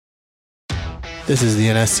This is the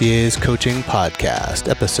NSCA's Coaching Podcast,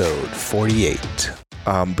 episode 48.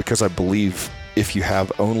 Because I believe if you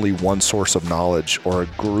have only one source of knowledge or a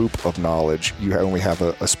group of knowledge, you only have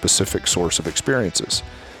a specific source of experiences.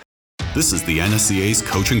 This is the NSCA's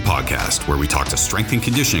Coaching Podcast, where we talk to strength and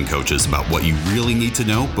conditioning coaches about what you really need to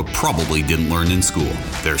know, but probably didn't learn in school.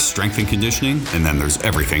 There's strength and conditioning, and then there's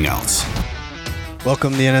everything else.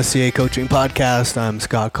 Welcome to the NSCA Coaching Podcast. I'm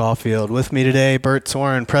Scott Caulfield. With me today, Bert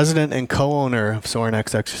Soren, president and co-owner of Soren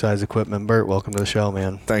X Exercise Equipment. Bert, welcome to the show,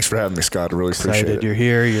 man. Thanks for having me, Scott. I really appreciate it. You're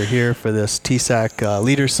here. You're here for this TSAC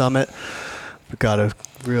Leader Summit. We've got a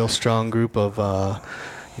real strong group of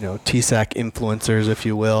TSAC influencers, if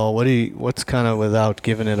you will. What's kind of, without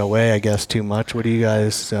giving it away, I guess, too much, what are you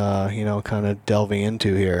guys, kind of delving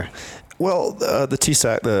into here? Well, the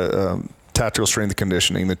TSAC, tactical strength and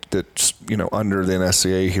conditioning that's under the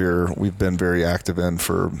NSCA here, we've been very active in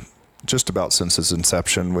for just about since its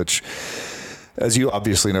inception, which, as you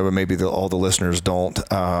obviously know, but maybe all the listeners don't,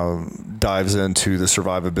 dives into the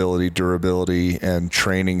survivability, durability, and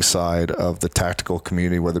training side of the tactical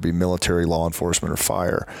community, whether it be military, law enforcement, or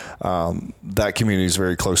fire. That community is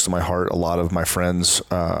very close to my heart. A lot of my friends,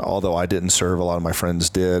 although I didn't serve, a lot of my friends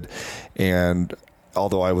did. And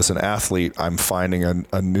although I was an athlete, I'm finding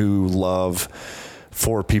a new love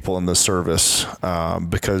for people in the service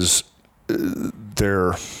because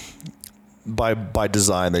they're, by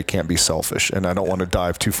design, they can't be selfish. And I don't want to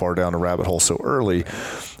dive too far down a rabbit hole so early,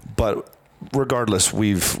 but regardless,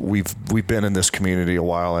 we've been in this community a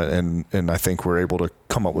while, and I think we're able to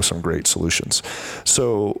come up with some great solutions.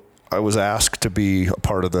 So I was asked to be a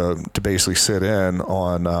part of to basically sit in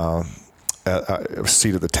on a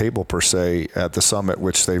seat at the table, per se, at the summit,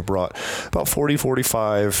 which they brought about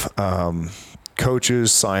 45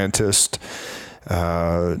 coaches, scientists,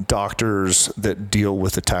 doctors that deal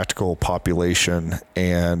with the tactical population,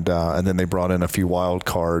 and then they brought in a few wild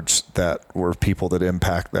cards that were people that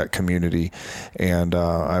impact that community, and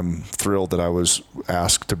I'm thrilled that I was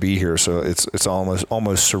asked to be here. So it's almost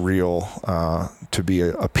surreal to be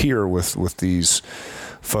a peer with these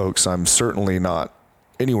folks. I'm certainly not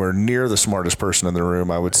anywhere near the smartest person in the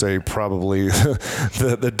room. I would say probably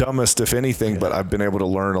the dumbest, if anything, but I've been able to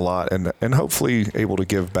learn a lot and hopefully able to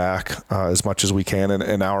give back as much as we can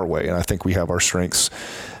in our way. And I think we have our strengths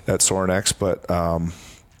at Soren X, but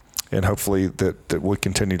and hopefully that we'll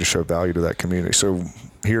continue to show value to that community. So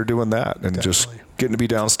here doing that and Definitely. Just getting to be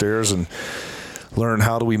downstairs and learn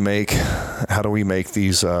how do we make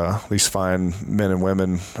these fine men and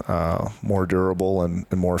women more durable and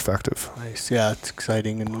more effective. Nice. Yeah, it's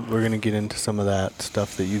exciting, and we're going to get into some of that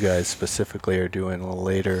stuff that you guys specifically are doing a little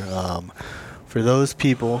later. For those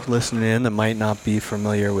people listening in that might not be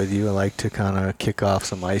familiar with you, I like to kind of kick off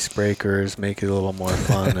some icebreakers, make it a little more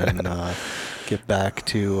fun, and get back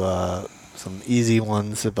to some easy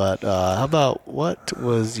ones. But how about, what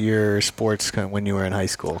was your sports when you were in high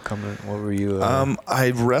school? What were you?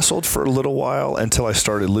 I wrestled for a little while until I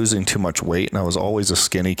started losing too much weight, and I was always a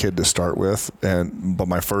skinny kid to start with. But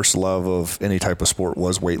my first love of any type of sport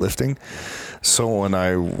was weightlifting. So when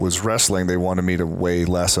I was wrestling, they wanted me to weigh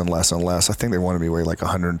less and less and less. I think they wanted me to weigh like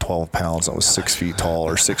 112 pounds. I was 6 feet tall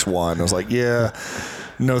or 6'1". I was like, yeah.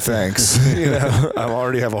 No thanks. I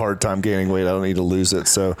already have a hard time gaining weight. I don't need to lose it.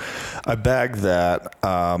 So I bagged that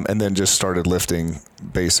and then just started lifting.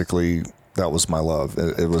 Basically, that was my love.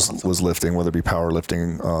 It was lifting, whether it be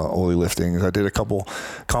powerlifting, ollie lifting. I did a couple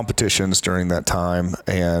competitions during that time,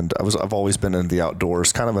 and I've always been in the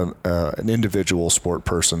outdoors, kind of an individual sport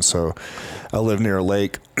person. So I live near a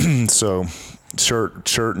lake, so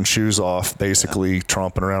shirt and shoes off, basically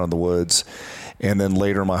tromping around in the woods. And then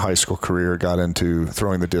later in my high school career, got into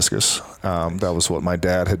throwing the discus. That was what my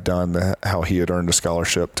dad had done, how he had earned a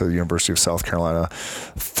scholarship to the University of South Carolina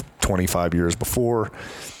 25 years before.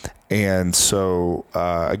 And so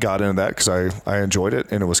I got into that because I enjoyed it.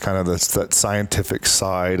 And it was kind of that scientific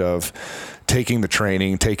side of taking the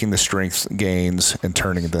training, taking the strength gains, and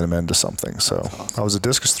turning them into something. So awesome. I was a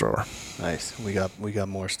discus thrower. Nice. We got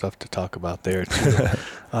more stuff to talk about there too.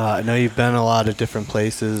 I know you've been a lot of different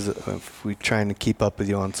places. If we're trying to keep up with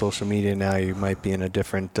you on social media now, you might be in a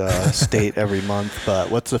different state every month. But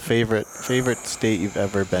what's the favorite state you've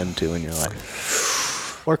ever been to in your life?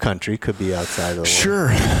 Or country, could be outside of the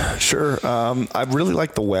world. Sure. I really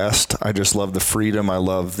like the West. I just love the freedom. I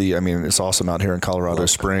love it's awesome out here in Colorado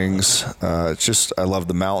Springs. It's just, I love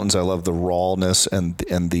the mountains. I love the rawness and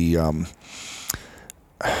the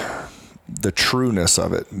the trueness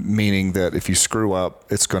of it, meaning that if you screw up,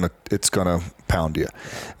 it's gonna pound you.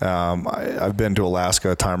 I've been to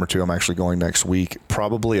Alaska a time or two. I'm actually going next week.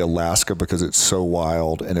 Probably Alaska because it's so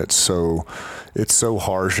wild and it's so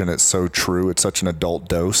harsh and it's so true. It's such an adult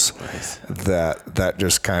dose. Nice. that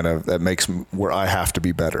just kind of that makes where I have to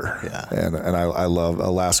be better. Yeah. And I love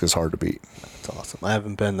Alaska's hard to beat. That's awesome. I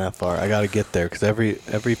haven't been that far. I got to get there because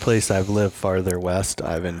every place I've lived farther west,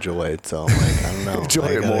 I've enjoyed. So I'm like, I don't know. Enjoy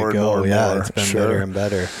it more and go. more. Yeah, it's been Sure. better and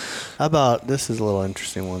better. How about, this is a little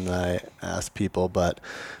interesting one that I ask people, but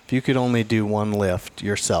if you could only do one lift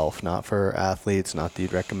yourself, not for athletes, not that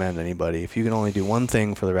you'd recommend anybody, if you could only do one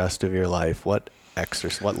thing for the rest of your life, what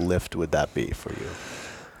lift would that be for you?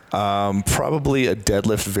 Probably a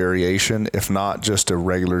deadlift variation, if not just a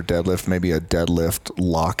regular deadlift, maybe a deadlift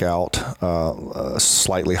lockout,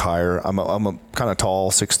 slightly higher. I'm a kind of tall,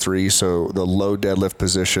 6'3", so the low deadlift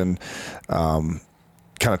position kind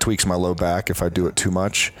of tweaks my low back if I do it too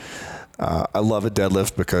much. I love a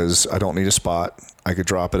deadlift because I don't need a spot. I could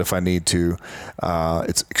drop it if I need to.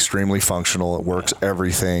 It's extremely functional. It works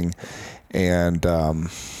everything. And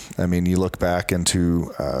I mean, you look back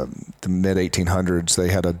into the mid-1800s, they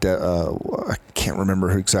had I can't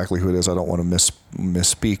remember exactly who it is. I don't want to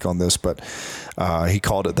misspeak on this, but he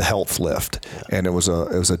called it the health lift. And it was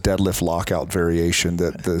a deadlift lockout variation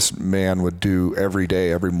that this man would do every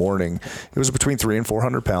day, every morning. It was between 300 and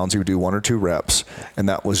 400 pounds. He would do 1 or 2 reps, and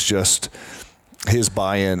that was just his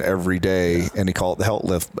buy-in every day. And he called it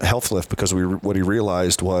the health lift because what he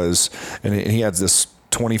realized was, and he had this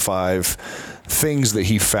 25 things that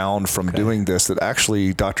he found from doing this, that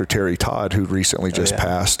actually Dr. Terry Todd, who recently just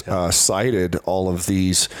passed, cited all of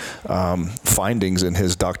these findings in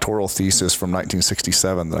his doctoral thesis from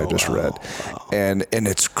 1967 that I just read. And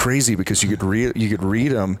it's crazy because you could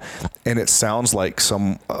read them, and it sounds like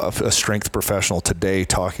a strength professional today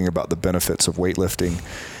talking about the benefits of weightlifting.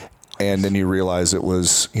 And then you realize it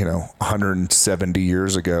was, 170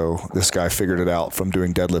 years ago, this guy figured it out from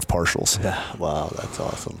doing deadlift partials. Yeah, wow, that's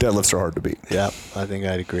awesome. Deadlifts are hard to beat. Yeah, I think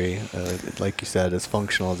I'd agree. Like you said, as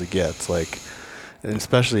functional as it gets. And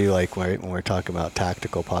especially when we're talking about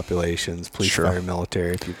tactical populations, police, fire,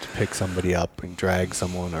 military, if you pick somebody up and drag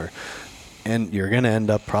someone, and you're going to end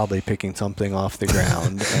up probably picking something off the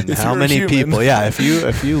ground. And how many people? Yeah, if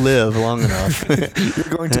you live long enough,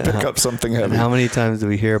 you're going to pick up something heavy. And how many times do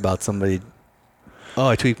we hear about somebody? Oh,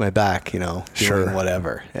 I tweaked my back. Doing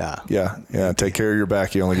whatever. Yeah. Yeah. Take care of your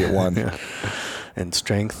back. You only get one. Yeah. And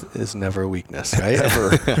strength is never a weakness, right?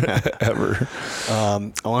 Ever.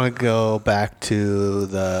 I want to go back to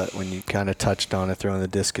when you kind of touched on it, throwing the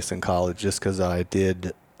discus in college, just because I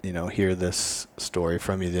did. Hear this story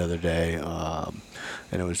from you the other day, and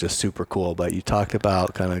it was just super cool. But you talked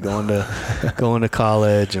about kind of going to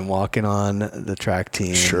college and walking on the track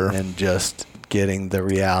team, and just getting the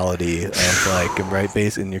reality of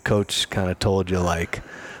base. And your coach kind of told you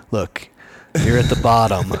look, you're at the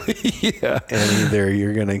bottom, and either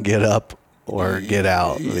you're gonna get up or get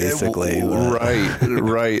out, basically.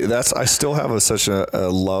 Right. I still have such a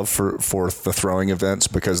love for the throwing events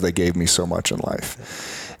because they gave me so much in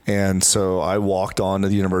life. And so I walked on to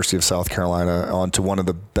the University of South Carolina onto one of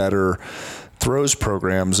the better throws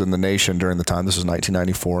programs in the nation during the time. This was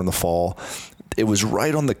 1994 in the fall. It was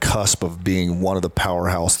right on the cusp of being one of the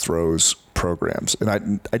powerhouse throws programs.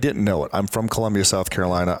 And I didn't know it. I'm from Columbia, South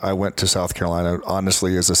Carolina. I went to South Carolina,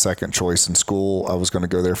 honestly, as a second choice in school. I was going to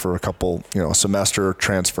go there for a semester,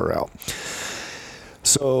 transfer out.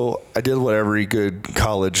 So I did what every good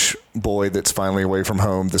college boy that's finally away from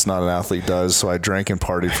home that's not an athlete does. So I drank and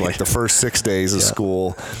partied for the first 6 days of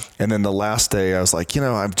school. And then the last day I was like,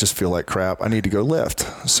 I just feel like crap. I need to go lift.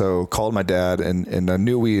 So called my dad, and I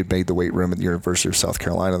knew we had made the weight room at the University of South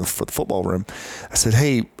Carolina for the football room. I said,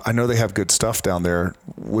 hey, I know they have good stuff down there.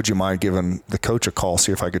 Would you mind giving the coach a call,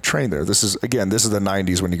 see if I could train there? This is the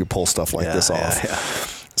 90s when you could pull stuff like this off.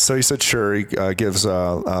 Yeah. So he said, sure. He gives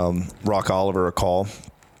Rock Oliver a call.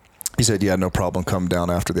 He said, yeah, no problem. Come down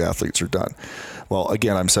after the athletes are done. Well,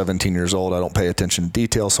 again, I'm 17 years old. I don't pay attention to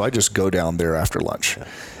details, so I just go down there after lunch.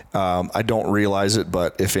 I don't realize it,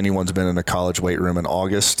 but if anyone's been in a college weight room in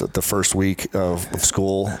August, the first week of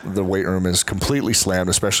school, the weight room is completely slammed,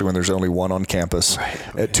 especially when there's only one on campus.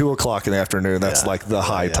 At 2 o'clock in the afternoon, that's the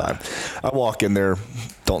high time. I walk in there,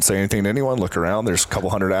 don't say anything to anyone, look around. There's a couple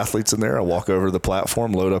hundred athletes in there. I walk over to the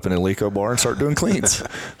platform, load up an Eleiko bar, and start doing cleans.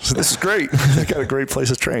 So this is great. They got a great place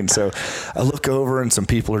to train. So I look over, and some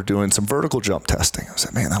people are doing some vertical jump testing. I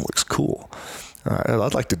said, man, that looks cool.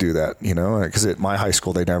 I'd like to do that, because at my high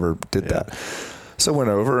school, they never did that. So I went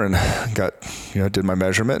over and did my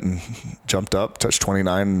measurement and jumped up, touched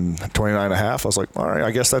 29 and a half. I was like, all right,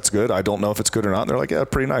 I guess that's good. I don't know if it's good or not. And they're like, yeah,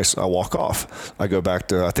 pretty nice. I walk off. I go back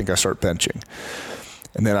to, I think I start benching.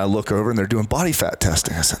 And then I look over and they're doing body fat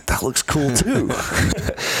testing. I said, that looks cool too.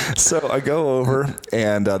 So I go over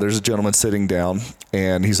and there's a gentleman sitting down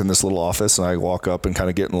and he's in this little office, and I walk up and kind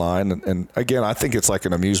of get in line. And again, I think it's like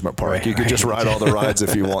an amusement park. Right, you could just ride all the rides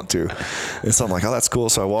if you want to. And so I'm like, oh, that's cool.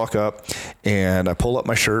 So I walk up and I pull up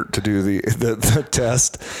my shirt to do the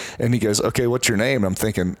test. And he goes, okay, what's your name? I'm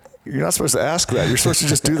thinking, you're not supposed to ask that. You're supposed to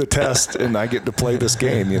just do the test and I get to play this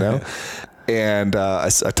game, you know? And I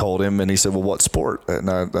told him, and he said, well, what sport? And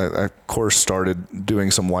I, of course, started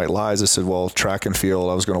doing some white lies. I said, well, track and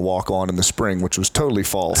field. I was going to walk on in the spring, which was totally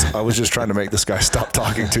false. I was just trying to make this guy stop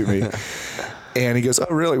talking to me. And he goes, oh,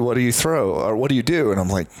 really? What do you throw? Or what do you do? And I'm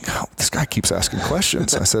like, oh, this guy keeps asking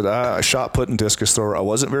questions. I said, I shot put and discus thrower. I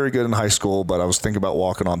wasn't very good in high school, but I was thinking about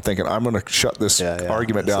walking on, thinking, I'm going to shut this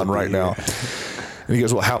argument down right now. And he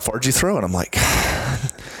goes, well, how far did you throw? And I'm like...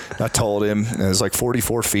 I told him, and it was like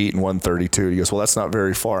 44 feet and 132. He goes, well, that's not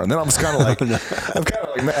very far. And then I was kind of like, I'm kind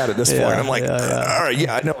of like mad at this point. I'm like, all right,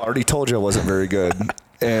 I know. I already told you I wasn't very good.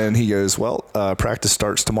 And he goes, well, practice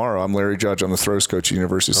starts tomorrow. I'm Larry Judge. I'm the throws coach at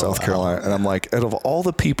University of South Carolina. And I'm like, out of all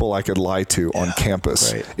the people I could lie to on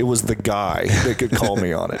campus, it was the guy that could call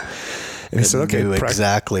me on it. And he said, okay, knew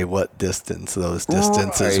exactly what distance those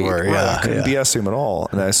distances were. Right. I couldn't BS him at all.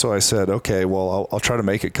 And so I said, okay, well, I'll try to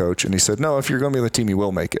make it, coach. And he said, no, if you're going to be on the team, you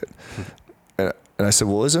will make it. And I said,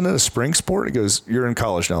 well, isn't it a spring sport? He goes, you're in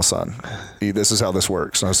college now, son. This is how this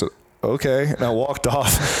works. And I said, okay. And I walked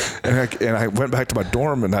off and I went back to my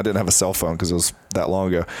dorm, and I didn't have a cell phone because it was that long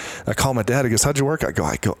ago. And I called my dad. He goes, how'd you work? I go,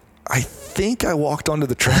 I think I walked onto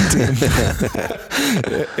the track team.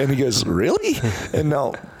 And he goes, really? And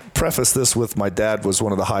now, preface this with, my dad was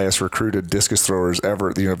one of the highest recruited discus throwers ever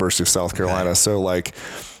at the University of South Carolina. So like,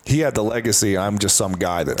 he had the legacy. I'm just some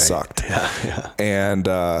guy that sucked. Yeah. And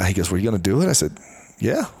he goes, were you going to do it? I said,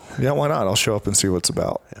 yeah, why not? I'll show up and see what it's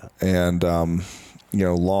about. Yeah. And,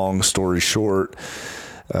 long story short,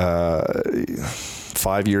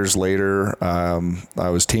 5 years later, I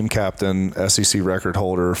was team captain, SEC record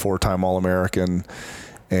holder, 4-time All-American,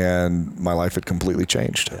 and my life had completely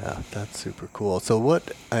changed. Yeah, that's super cool. So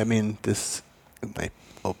this might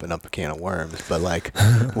open up a can of worms, but like,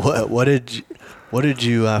 what did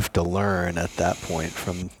you have to learn at that point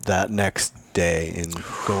from that next day in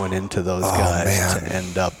going into those guys to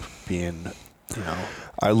end up being,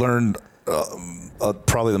 I learned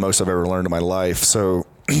probably the most I've ever learned in my life. So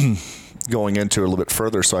going into it a little bit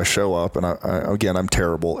further, so I show up, and I'm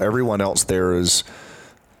terrible. Everyone else there is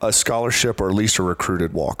a scholarship or at least a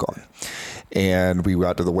recruited walk-on. And we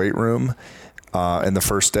got to the weight room, and the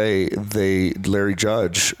first day, Larry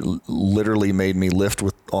Judge literally made me lift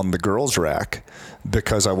on the girls' rack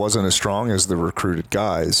because I wasn't as strong as the recruited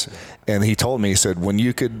guys. And he told me, he said, when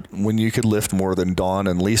you could lift more than Dawn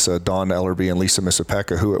Ellerby and Lisa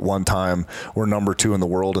Missapeka, who at one time were number 2 in the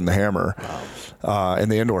world in the hammer, in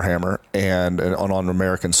the indoor hammer, and on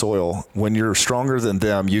American soil, when you're stronger than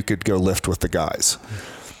them, you could go lift with the guys.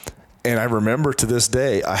 And I remember to this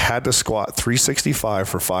day, I had to squat 365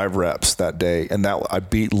 for 5 reps that day, and I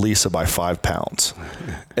beat Lisa by 5 pounds.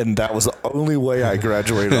 And that was the only way I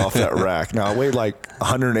graduated off that rack. Now, I weighed like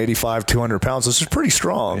 185, 200 pounds, which is pretty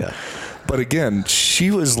strong. Yeah. But again, she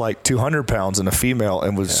was like 200 pounds and a female,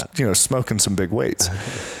 and was smoking some big weights.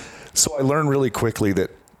 So I learned really quickly that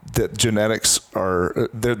genetics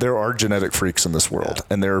there are genetic freaks in this world,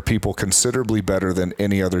 and there are people considerably better than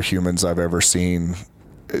any other humans I've ever seen.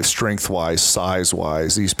 Strength-wise,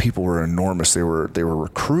 size-wise, these people were enormous. They were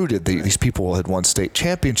recruited. These people had won state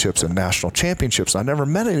championships and national championships. I never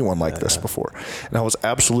met anyone like this before, and I was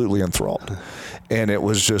absolutely enthralled. And it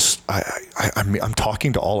was just, I'm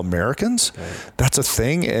talking to all Americans. That's a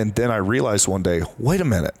thing. And then I realized one day, wait a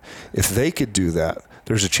minute, if they could do that,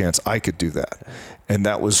 there's a chance I could do that. And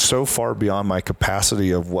that was so far beyond my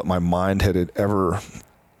capacity of what my mind had ever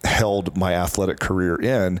held my athletic career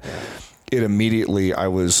in. It immediately, I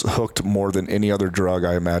was hooked more than any other drug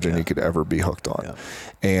I imagine you could ever be hooked on.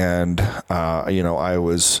 And,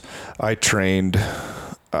 I trained,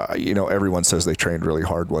 everyone says they trained really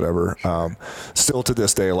hard, whatever. Still to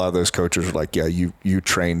this day, a lot of those coaches are like, yeah, you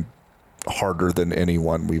trained harder than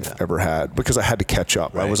anyone we've ever had, because I had to catch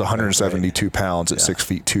up. I was 172 pounds at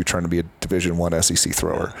 6'2", trying to be a Division I SEC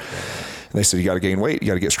thrower. And they said, you got to gain weight, you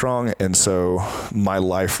got to get strong. And so my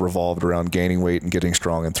life revolved around gaining weight and getting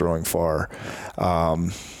strong and throwing far.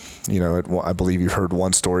 I believe you heard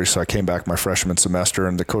one story. So I came back my freshman semester,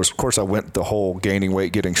 and of course I went the whole gaining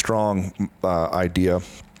weight, getting strong idea.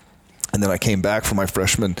 And then I came back for my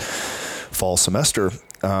freshman fall semester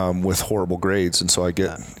with horrible grades. And so I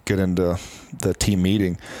get into the team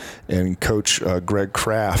meeting, and Coach Greg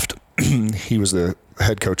Kraft, he was the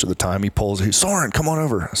head coach at the time. He's Soren, come on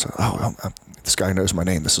over. I said, this guy knows my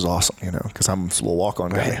name. This is awesome, because I'm a little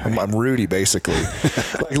walk-on guy. Right. I'm Rudy, basically.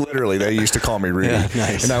 Like literally, they used to call me Rudy. Yeah,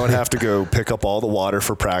 nice. And I would have to go pick up all the water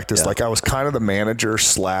for practice. Yeah. Like I was kind of the manager /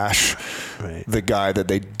 the guy that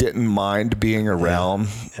they didn't mind being around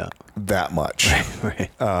that much.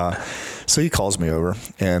 Right. So he calls me over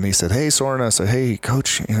and he said, "Hey, Soren." I said, "Hey,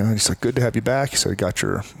 Coach." He said, "Good to have you back." He said, "I got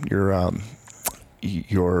your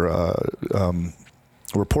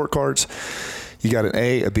report cards. You got an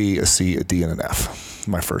A, a B, a C, a D, and an F.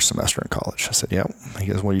 My first semester in college." I said, "Yep." He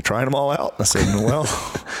goes, "Well, you trying them all out?" I said, "Well,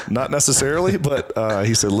 not necessarily," but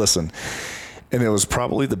he said, "Listen." And it was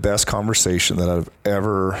probably the best conversation that I've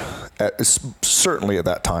ever, certainly at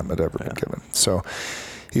that time, I'd ever been given. So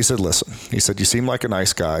he said, "Listen," he said, "you seem like a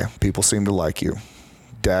nice guy. People seem to like you.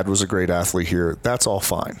 Dad was a great athlete here. That's all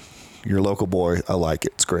fine. You're a local boy. I like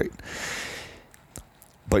it. It's great.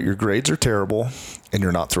 But your grades are terrible and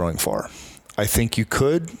you're not throwing far. I think you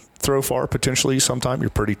could throw far potentially sometime. You're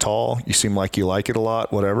pretty tall. You seem like you like it a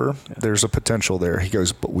lot, whatever. There's a potential there." He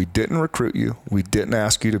goes, "But we didn't recruit you. We didn't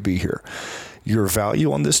ask you to be here. Your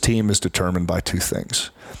value on this team is determined by two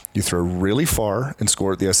things. You throw really far and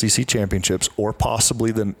score at the SEC championships or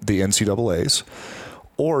possibly the NCAAs,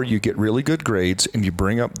 or you get really good grades and you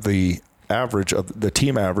bring up the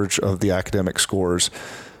team average of the academic scores.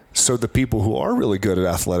 So the people who are really good at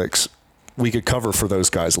athletics, we could cover for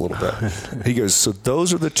those guys a little bit." He goes, "So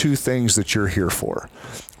those are the two things that you're here for.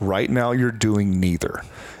 Right now you're doing neither.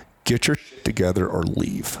 Get your shit together or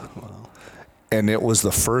leave." Wow. And it was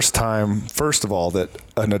the first time, first of all, that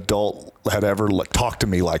an adult had ever talked to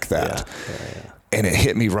me like that. Yeah. And it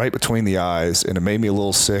hit me right between the eyes, and it made me a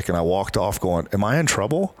little sick, and I walked off going, "Am I in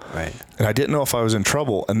trouble?" Right. And I didn't know if I was in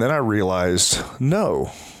trouble. And then I realized,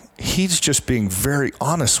 no. He's just being very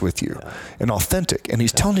honest with you and authentic. And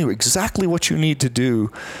he's telling you exactly what you need to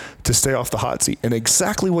do to stay off the hot seat and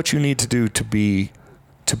exactly what you need to do to be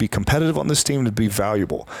competitive on this team, to be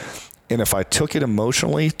valuable. And if I took it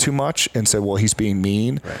emotionally too much and said, well, he's being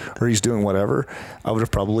mean or he's doing whatever, I would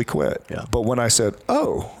have probably quit. Yeah. But when I said,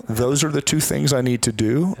 those are the two things I need to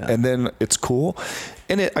do, and then it's cool.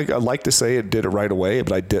 And I like to say it did it right away,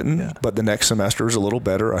 but I didn't. Yeah. But the next semester was a little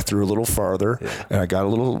better. I threw a little farther, and I got a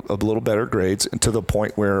little better grades, and to the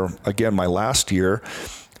point where, again, my last year,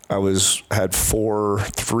 I had 4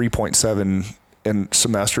 3.7 in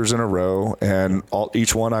semesters in a row, and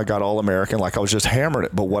each one I got All-American. Like I was just hammering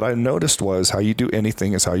it. But what I noticed was how you do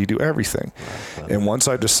anything is how you do everything. And once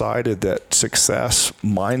I decided that success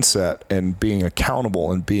mindset and being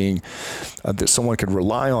accountable and being that someone could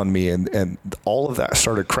rely on me, and all of that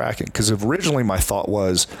started cracking. Because originally my thought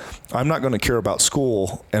was, I'm not going to care about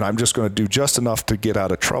school, and I'm just going to do just enough to get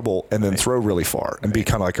out of trouble and then throw really far and be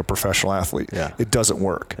kind of like a professional athlete. Yeah. It doesn't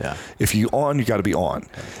work. Yeah. If you got to be on.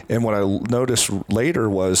 And what I noticed later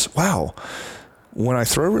was, wow, when I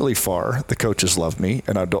throw really far, the coaches love me,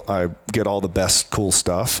 and I get all the best cool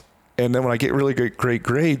stuff. And then when I get really great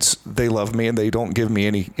grades, they love me and they don't give me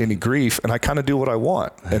any grief, and I kind of do what I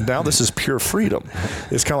want. And now this is pure freedom.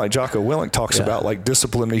 It's kind of like Jocko Willink talks about, like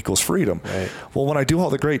discipline equals freedom. Right. Well, when I do all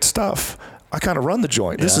the great stuff, I kind of run the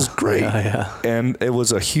joint. This is great. And it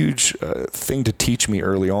was a huge thing to teach me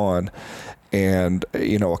early on. And,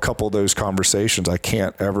 a couple of those conversations,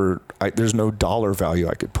 there's no dollar value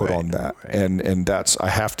I could put on that. Right. And I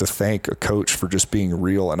have to thank a coach for just being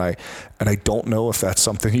real. And I don't know if that's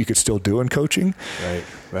something you could still do in coaching.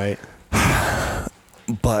 Right.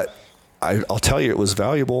 But I'll tell you, it was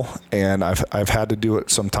valuable, and I've had to do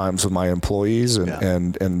it sometimes with my employees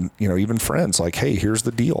and even friends, like, hey, here's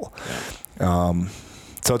the deal. Yeah.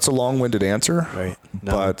 So it's a long-winded answer, right?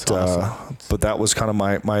 No, but awesome. But that was kind of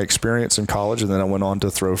my experience in college, and then I went on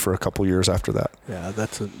to throw for a couple years after that. Yeah,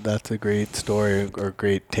 that's a great story or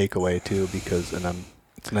great takeaway too, because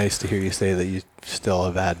it's nice to hear you say that you still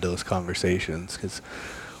have had those conversations, because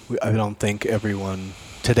I don't think everyone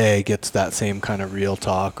today gets that same kind of real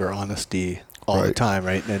talk or honesty all the time,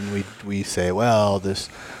 right? And we say, well, this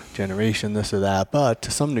generation, this or that, but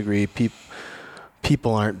to some degree,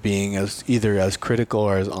 people aren't being either as critical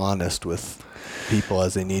or as honest with people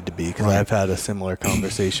as they need to be. Because I've had a similar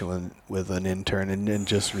conversation with an intern, and it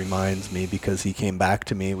just reminds me, because he came back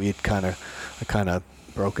to me. I kind of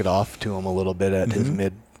broke it off to him a little bit at his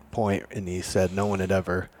midpoint, and he said no one had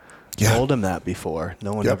ever told him that before.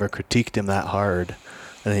 No one ever critiqued him that hard.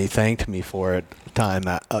 And he thanked me for it time,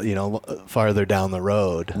 farther down the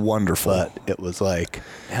road. Wonderful. But it was like,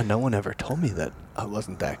 no one ever told me that I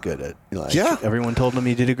wasn't that good at. Like, Yeah. Everyone told him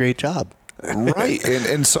he did a great job. Right,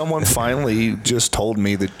 and someone finally just told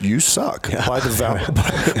me that you suck by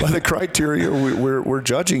the criteria we're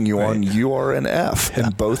judging you on. You are an F in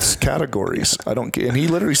both categories. I don't. And he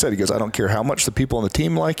literally said, he goes, I don't care how much the people on the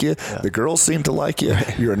team like you, the girls seem to like you.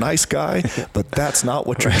 You're a nice guy, but that's not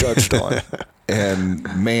what you're judged on. And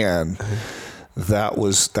man, that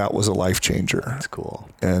was a life changer. That's cool.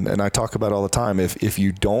 And I talk about it all the time. If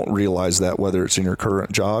you don't realize that, whether it's in your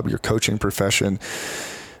current job, your coaching profession,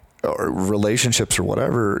 or relationships or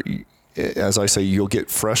whatever, as I say, you'll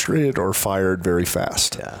get frustrated or fired very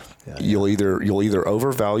fast. You'll either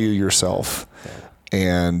overvalue yourself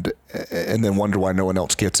and then wonder why no one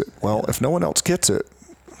else gets it. Well, if no one else gets it,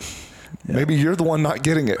 maybe you're the one not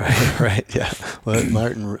getting it. Right. Yeah. Well,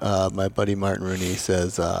 Martin, my buddy Martin Rooney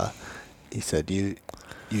says, he said,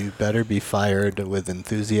 you better be fired with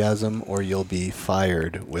enthusiasm or you'll be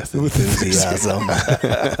fired with enthusiasm.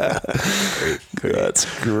 Great.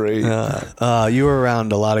 That's great. You were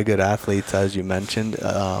around a lot of good athletes, as you mentioned.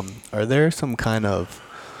 Are there some kind of,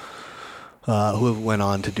 who went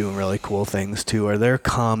on to do really cool things too, are there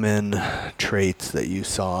common traits that you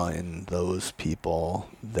saw in those people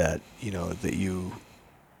that you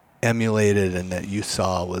emulated and that you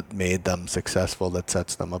saw what made them successful that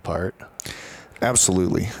sets them apart?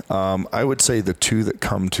 Absolutely. I would say the two that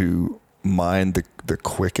come to mind the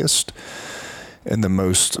quickest and the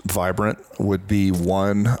most vibrant would be,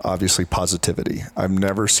 one, obviously positivity. I've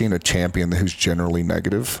never seen a champion who's generally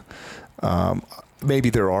negative. Maybe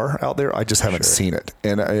there are out there. I just haven't seen it.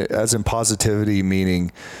 And as in positivity,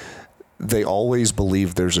 meaning they always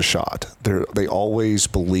believe there's a shot. They always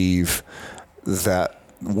believe that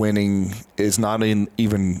winning is not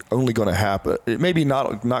even only going to happen. It may be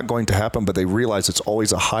not going to happen, but they realize it's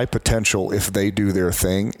always a high potential if they do their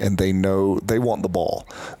thing and they know they want the ball.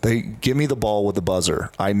 They give me the ball with the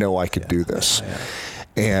buzzer. I know I could do this.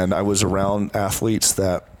 And I was around athletes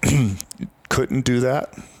that couldn't do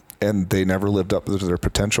that and they never lived up to their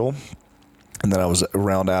potential. And then I was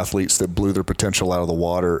around athletes that blew their potential out of the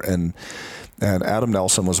water, and Adam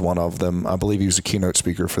Nelson was one of them. I believe he was a keynote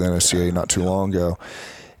speaker for the NSCA not too long ago.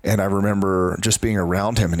 And I remember just being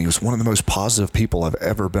around him, and he was one of the most positive people I've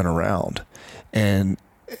ever been around. And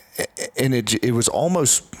it was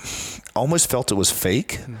almost felt it was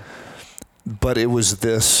fake, but it was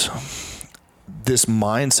this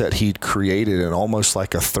mindset he'd created, and almost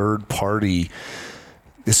like a third party,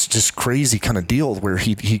 this just crazy kind of deal where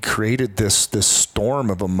he created this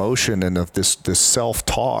storm of emotion and of this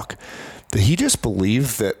self-talk that he just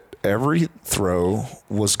believed that every throw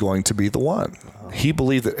was going to be the one. He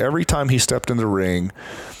believed that every time he stepped in the ring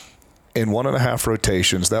in 1.5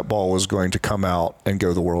 rotations, that ball was going to come out and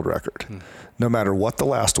go the world record, no matter what the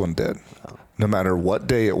last one did, no matter what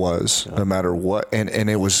day it was, no matter what. And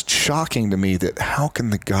it was shocking to me that how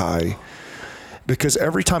can the guy, because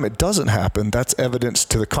every time it doesn't happen, that's evidence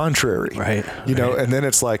to the contrary. Right. And then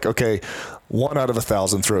it's like, okay, 1 out of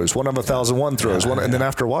 1,000 throws, 1 out of 1,00001 throws, and then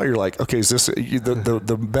after a while you're like, okay, is this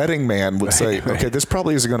the betting man would say, okay, this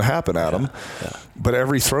probably isn't going to happen, Adam. But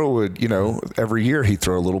every throw would, every year he'd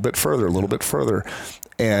throw a little bit further,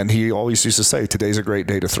 and he always used to say, today's a great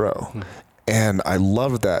day to throw. And I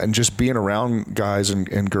loved that. And just being around guys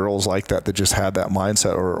and girls like that just had that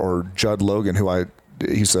mindset, or Judd Logan,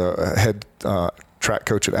 he's a head track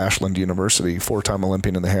coach at Ashland University, 4-time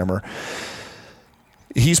Olympian in the hammer.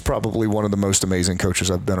 He's probably one of the most amazing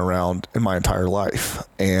coaches I've been around in my entire life.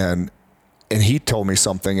 And he told me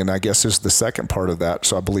something, and I guess is the second part of that.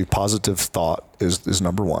 So I believe positive thought is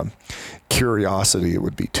number one. Curiosity, it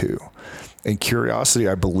would be 2. And curiosity,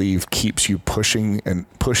 I believe, keeps you pushing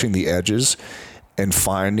the edges and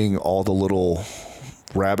finding all the little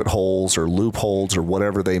rabbit holes or loopholes or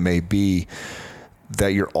whatever they may be,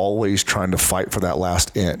 that you're always trying to fight for that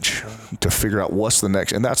last inch to figure out what's the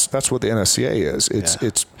next. And that's what the NSCA is.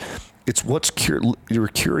 It's what's you're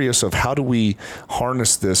curious of, how do we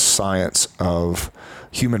harness this science of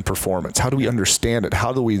human performance? How do we understand it?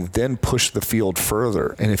 How do we then push the field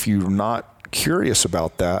further? And if you're not curious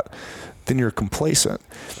about that, then you're complacent.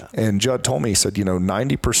 And Judd told me, he said,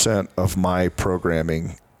 90% of my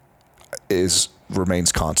programming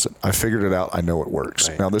remains constant. I figured it out. I know it works.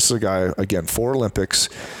 Right. Now, this is a guy, again, 4 Olympics.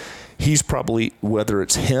 He's probably, whether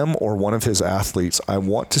it's him or one of his athletes, I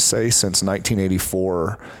want to say since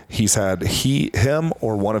 1984, he's had him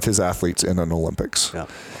or one of his athletes in an Olympics. Yeah.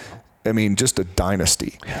 I mean, just a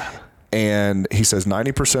dynasty. Yeah. And he says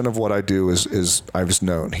 90% of what I do is I was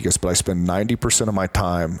known. He goes, but I spend 90% of my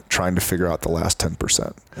time trying to figure out the last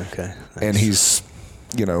 10%. Okay. Nice. And he's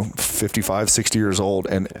 55, 60 years old,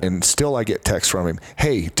 and still I get texts from him.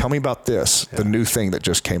 Hey, tell me about this, the new thing that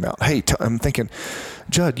just came out. Hey, I'm thinking,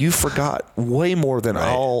 Judd, you forgot way more than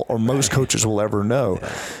all or most coaches will ever know.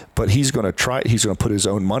 Yeah. But he's going to try it. He's going to put his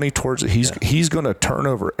own money towards it. He's going to turn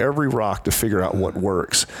over every rock to figure out what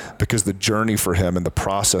works, because the journey for him and the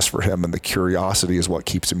process for him and the curiosity is what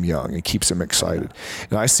keeps him young and keeps him excited.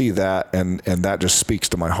 And I see that, and that just speaks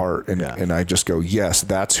to my heart. And I just go, yes,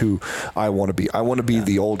 that's who I want to be. I want to be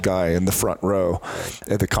the old guy in the front row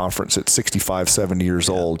at the conference at 65, 70 years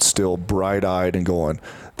old, still bright-eyed and going,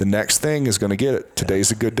 the next thing is going to get it. Today's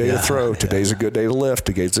a good day to throw. Today's a good day to lift.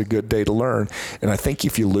 Today's a good day to learn. And I think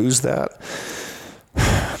if you lose that,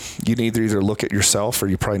 you need to either look at yourself, or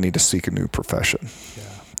you probably need to seek a new profession.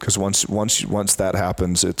 Because once that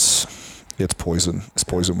happens, it's poison. It's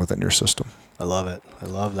poison within your system. I love it. I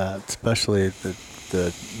love that, especially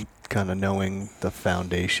the kind of knowing the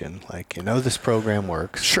foundation. Like, this program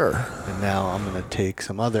works. Sure. And now I'm going to take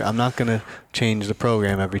I'm not going to change the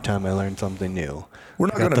program every time I learn something new. We're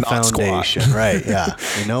not going to not foundation, squat. Right? Yeah.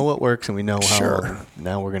 We know what works, and we know how. Sure.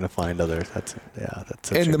 Now we're going to find others. That's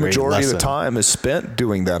such and a the great majority lesson. of the time is spent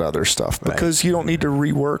doing that other stuff, because you don't need to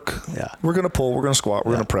rework. Yeah. We're going to pull. We're going to squat.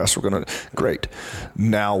 We're going to press. We're going to. Great.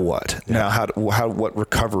 Now what? Yeah. Now what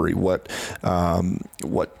recovery? What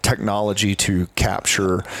technology to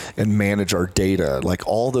capture and manage our data? Like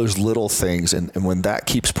all those little things, and when that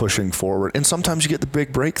keeps pushing forward, and sometimes you get the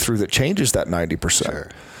big breakthrough that changes that 90%. Sure.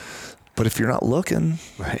 But if you're not looking,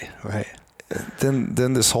 right, then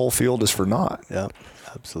this whole field is for naught. Yeah,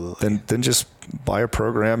 absolutely. Then just buy a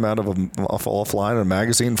program out of offline, a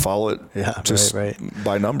magazine, follow it,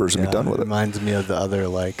 by numbers, and be done with it. It reminds me of the other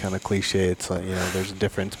kind of cliche. It's like, there's a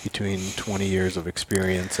difference between 20 years of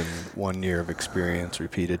experience and 1 year of experience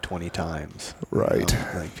repeated 20 times. Right.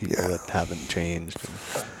 Like people that haven't changed.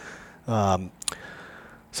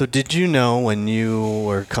 So did you know when you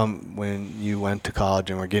went to college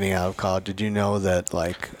and were getting out of college, did you know that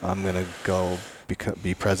I'm going to go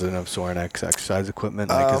be president of Sorinex Exercise Equipment?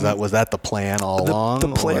 Was that the plan all along?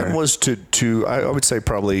 The plan was to I would say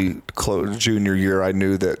probably junior year. I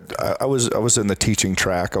knew that I was in the teaching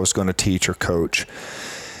track. I was going to teach or coach.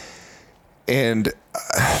 And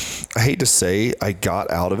I hate to say I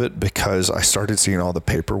got out of it because I started seeing all the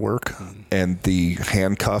paperwork and the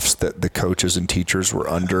handcuffs that the coaches and teachers were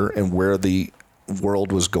under, and where the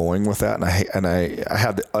world was going with that. And I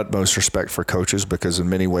had the utmost respect for coaches, because in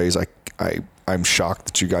many ways I'm shocked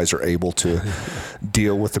that you guys are able to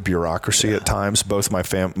deal with the bureaucracy at times. Both my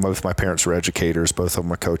parents were educators, both of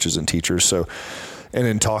them are coaches and teachers. So, and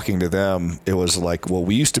in talking to them, it was like, well,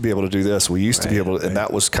 we used to be able to do this. We used to be able to, and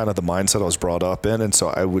that was kind of the mindset I was brought up in. And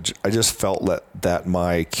so I just felt that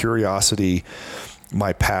my curiosity,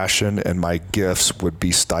 my passion, and my gifts would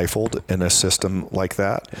be stifled in a system like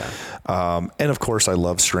that. Yeah. And of course I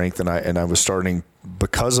love strength, and I was starting,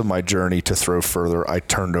 because of my journey to throw further, I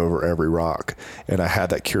turned over every rock, and I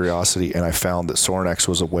had that curiosity, and I found that Sorinex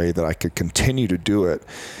was a way that I could continue to do it.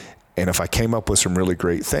 And if I came up with some really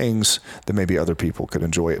great things, then maybe other people could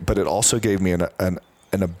enjoy it. But it also gave me an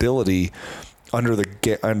ability under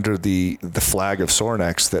the flag of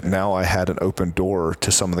Sorinex that now I had an open door to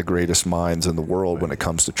some of the greatest minds in the world when it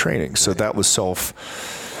comes to training. So that was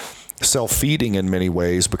self-feeding in many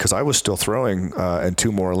ways, because I was still throwing in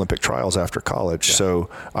 2 more Olympic trials after college. Yeah. So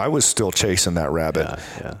I was still chasing that rabbit.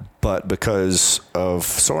 Yeah. But because of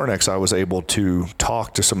Sorinex, I was able to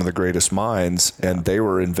talk to some of the greatest minds, and they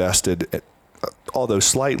were invested, although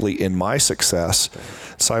slightly, in my success.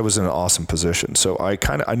 So I was in an awesome position. So I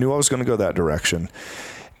knew I was going to go that direction.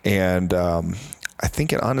 And I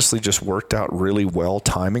think it honestly just worked out really well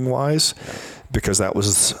timing-wise. Because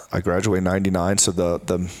I graduated in 99. So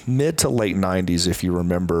the mid to late 90s, if you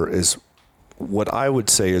remember, is what I would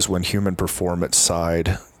say is when human performance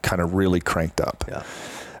side kind of really cranked up. Yeah.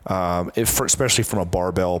 Especially from a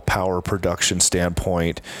barbell power production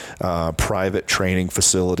standpoint, private training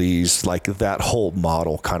facilities, like that whole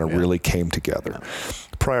model kind of really came together. Yeah.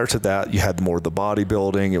 Prior to that, you had more of the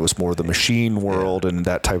bodybuilding. It was more of the machine world and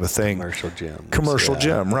that type of thing. Commercial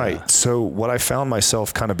gym, right. Yeah. So what I found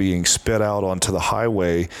myself kind of being spit out onto the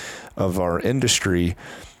highway of our industry,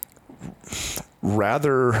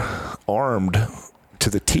 rather armed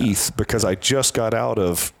to the teeth, because I just got out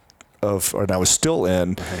of and I was still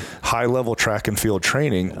in high-level track and field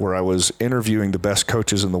training, where I was interviewing the best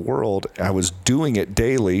coaches in the world. I was doing it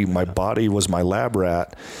daily. My body was my lab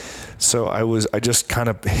rat. So I just kind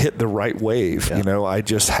of hit the right wave. Yeah. I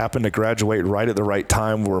just happened to graduate right at the right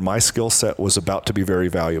time, where my skill set was about to be very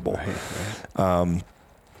valuable. Right.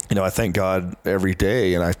 I thank God every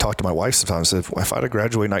day, and I talk to my wife sometimes. If I'd have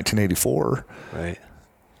graduated in 1984,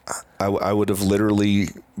 I would have literally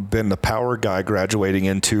been the power guy graduating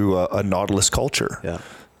into a Nautilus culture. Yeah.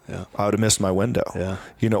 I would have missed my window. Yeah.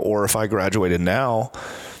 Or if I graduated now,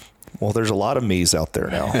 well, there's a lot of me's out there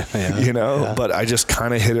now, but I just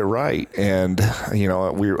kind of hit it right. And,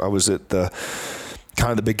 I was at the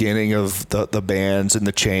kind of the beginning of the bands and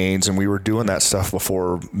the chains, and we were doing that stuff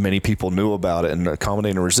before many people knew about it, and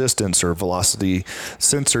accommodating resistance or velocity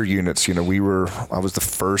sensor units. I was the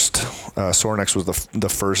first, Sorinex was the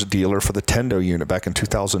first dealer for the Tendo unit back in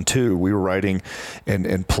 2002. We were writing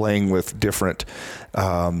and playing with different,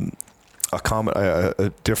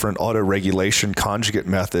 different auto regulation conjugate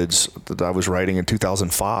methods that I was writing in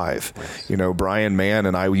 2005. Nice. Brian Mann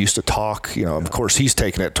and I used to talk, of course he's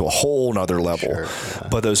taken it to a whole nother level,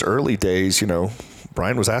 but those early days,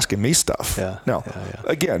 Brian was asking me stuff.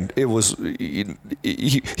 Again, it was,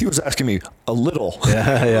 he was asking me a little,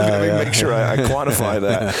 make sure I quantify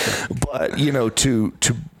that, but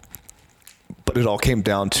but it all came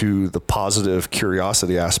down to the positive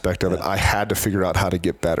curiosity aspect of it. I had to figure out how to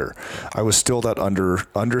get better. I was still that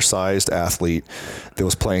undersized athlete that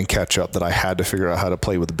was playing catch up, that I had to figure out how to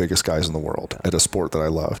play with the biggest guys in the world at a sport that I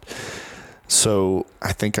loved. So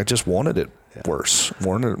I think I just wanted it worse,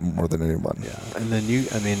 wanted it more than anyone. Yeah. And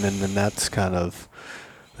then that's kind of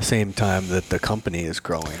the same time that the company is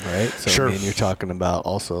growing, right? So sure. You're talking about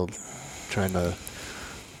also trying to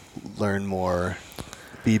learn more,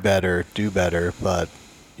 be better, do better, but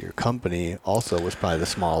your company also was probably the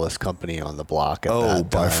smallest company on the block at that time.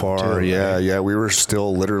 By far, too, right? Yeah. We were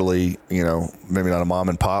still literally, maybe not a mom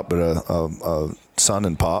and pop, but a son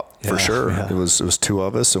and pop for sure. Yeah. It was two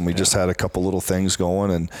of us, and we just had a couple little things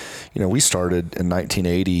going, and we started in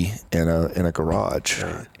 1980 in a garage,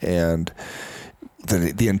 and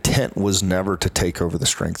the intent was never to take over the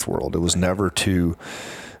strength world. It was never to.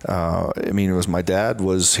 It was my dad he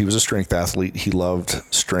was a strength athlete. He loved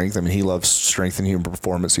strength. He loves strength and human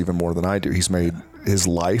performance even more than I do. He's made his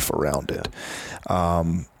life around it.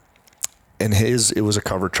 And it was a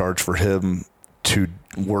cover charge for him to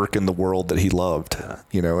work in the world that he loved,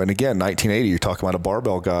 and again, 1980, you're talking about a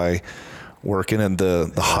barbell guy working in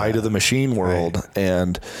the height of the machine world. Right.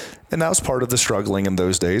 And that was part of the struggling in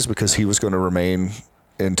those days, because he was going to remain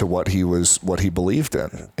into what he believed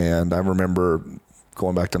in. And I remember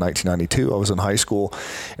going back to 1992, I was in high school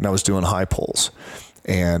and I was doing high pulls.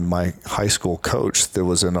 And my high school coach that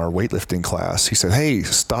was in our weightlifting class, he said, "Hey,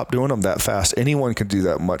 stop doing them that fast. Anyone can do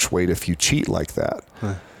that much weight if you cheat like that."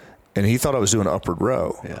 Huh. And he thought I was doing an upward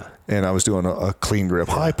row. Yeah. And I was doing a clean grip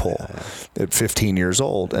high pull at 15 years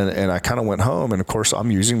old. And I kind of went home, and of course I'm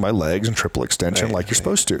using my legs and triple extension like you're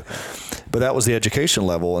supposed to. But that was the education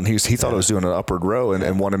level, and he thought I was doing an upward row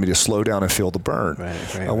and wanted me to slow down and feel the burn.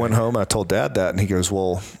 I went home and I told Dad that, and he goes,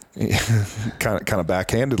 well, kind of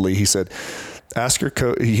backhandedly, he said, ask your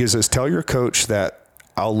coach. He says, tell your coach that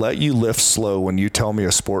I'll let you lift slow when you tell me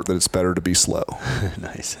a sport that it's better to be slow.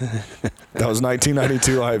 Nice. That was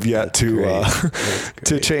 1992. I have yet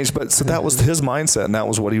to change, but so that was his mindset, and that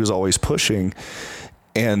was what he was always pushing.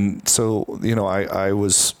 And so, I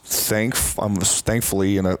was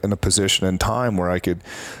thankfully in a position in time where I could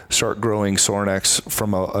start growing Sorinex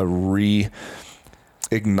from a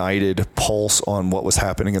reignited pulse on what was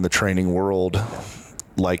happening in the training world.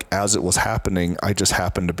 Like as it was happening, I just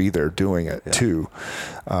happened to be there doing it too.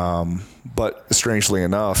 But strangely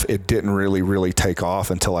enough, it didn't really take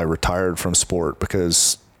off until I retired from sport,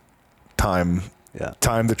 because time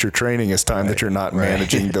that you're training is time that you're not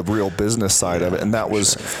managing the real business side of it. And that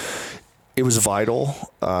was, it was vital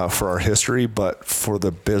for our history, but for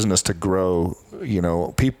the business to grow,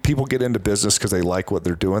 people get into business because they like what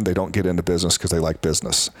they're doing. They don't get into business because they like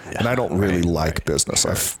business. Yeah, and I don't really like business.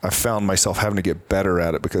 Sure. I've found myself having to get better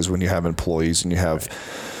at it, because when you have employees and you have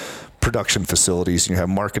production facilities and you have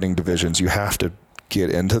marketing divisions, you have to get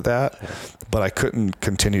into that. Yeah. But I couldn't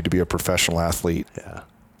continue to be a professional athlete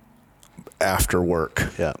after work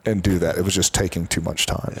and do that. It was just taking too much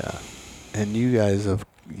time. Yeah. And you guys have,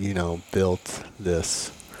 built this,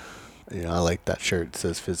 I like that shirt. It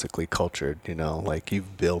says physically cultured, like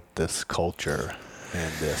you've built this culture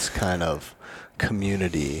and this kind of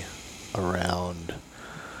community around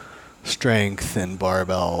strength and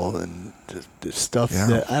barbell and just stuff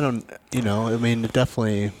that it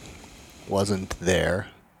definitely wasn't there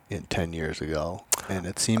 10 years ago. And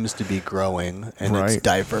it seems to be growing, and it's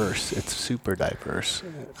diverse. It's super diverse.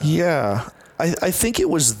 Yeah. I think it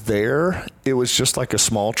was there. It was just like a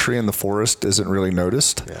small tree in the forest isn't really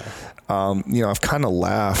noticed. Yeah. I've kind of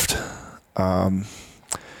laughed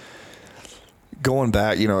going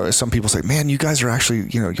back, some people say, man, you guys are actually,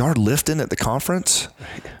 y'all are lifting at the conference.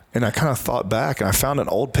 Right. And I kind of thought back, and I found an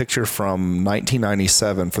old picture from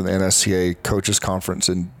 1997 from the NSCA Coaches Conference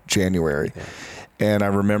in January. Yeah. And I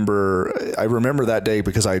remember that day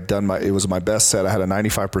because it was my best set. I had a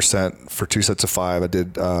 95% for 2 sets of 5. I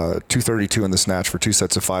did 232 in the snatch for 2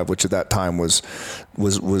 sets of 5, which at that time was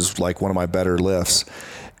like one of my better lifts.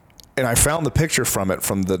 And I found the picture from the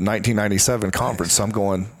 1997 conference. So I'm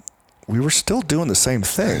going, we were still doing the same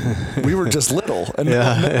thing. We were just little and no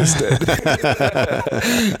one noticed it.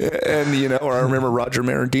 And, or I remember Roger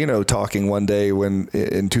Marandino talking one day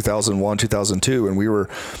in 2001, 2002, and we were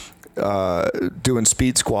doing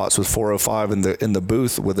speed squats with 405 in the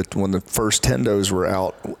booth when the first tendos were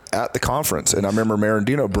out at the conference. And I remember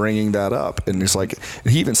Marandino bringing that up, and he's like,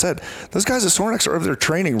 and he even said, those guys at Sorinex are over there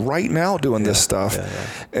training right now doing this stuff.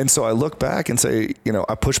 And so I look back and say,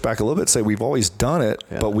 I push back a little bit, say we've always done it,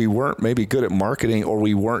 but we weren't maybe good at marketing, or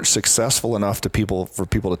we weren't successful enough for people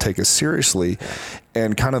to take us seriously.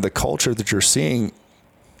 And kind of the culture that you're seeing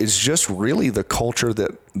is just really the culture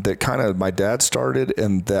that kind of my dad started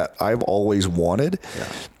and that I've always wanted.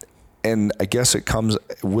 Yeah. And I guess it comes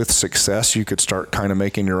with success. You could start kind of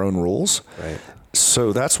making your own rules. Right.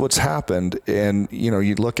 So that's what's happened. And,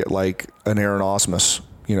 you look at like an Aaron Osmus,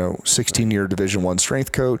 16-year Division I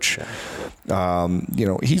strength coach. Yeah.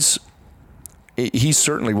 He's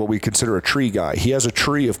certainly what we consider a tree guy. He has a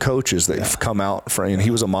tree of coaches that have come out from, and he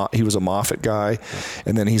was a Moffitt guy,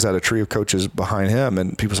 and then he's had a tree of coaches behind him.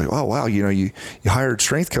 And people say, "Oh, wow, you hired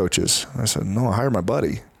strength coaches." I said, "No, I hired my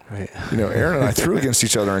buddy." Right. Aaron and I threw against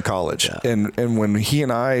each other in college, and when he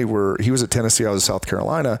was at Tennessee, I was at South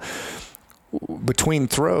Carolina. Between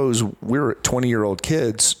throws, we were 20-year-old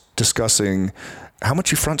kids discussing, how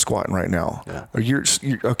much you front squatting right now? Yeah. Or you're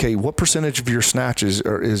okay, what percentage of your snatches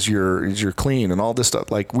is your clean and all this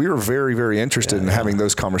stuff? Like, we were very, very interested in having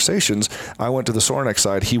those conversations. I went to the Sorinex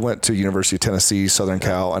side. He went to University of Tennessee, Southern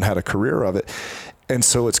Cal, and had a career of it. And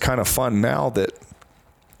so it's kind of fun now that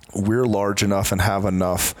we're large enough and have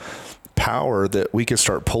enough power that we could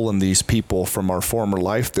start pulling these people from our former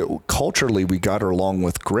life that culturally we got along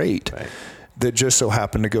with great. Right. That just so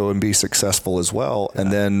happened to go and be successful as well. Yeah.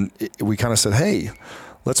 And then we kind of said, hey,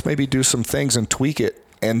 let's maybe do some things and tweak it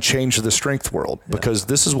and change the strength world, because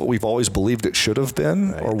this is what we've always believed it should have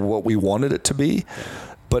been, or what we wanted it to be. Yeah.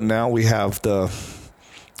 But now we have the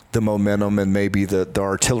momentum and maybe the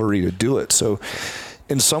artillery to do it. So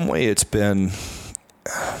in some way it's been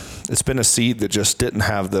a seed that just didn't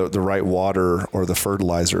have the right water or the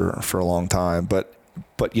fertilizer for a long time. But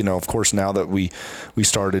of course, now that we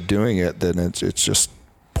started doing it, then it's just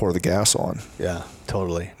pour the gas on. Yeah,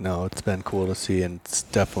 totally. No, it's been cool to see, and it's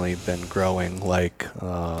definitely been growing, like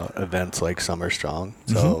events like Summer Strong.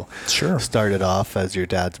 So sure. Started off as your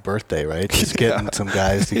dad's birthday, right? Just getting some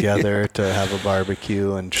guys together to have a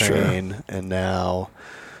barbecue and train, and now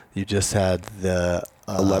you just had the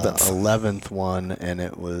 11th one, and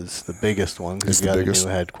it was the biggest one because you got a new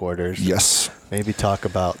headquarters. Yes. Maybe talk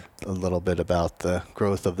a little bit about the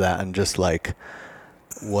growth of that and just like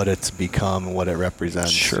what it's become and what it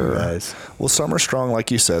represents. Sure. Guys. Well, Summer Strong,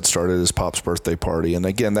 like you said, started as Pop's birthday party. And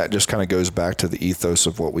again, that just kind of goes back to the ethos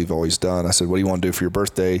of what we've always done. I said, what do you want to do for your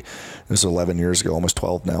birthday? It was 11 years ago, almost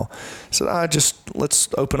 12 now. I said, let's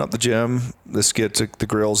open up the gym. Let's get the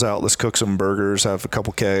grills out. Let's cook some burgers, have a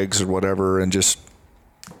couple kegs or whatever, and just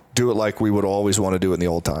do it like we would always want to do it in the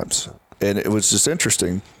old times. And it was just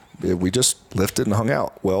interesting. We just lifted and hung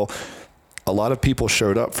out. Well, a lot of people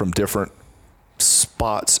showed up from different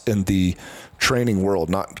spots in the training world,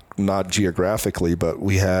 not geographically, but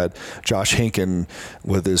we had Josh Hinken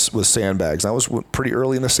with sandbags. That was pretty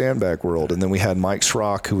early in the sandbag world. And then we had Mike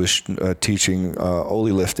Schrock, who was teaching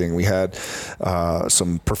Oli lifting. We had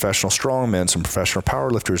some professional strongmen, some professional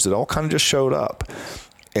powerlifters that all kind of just showed up.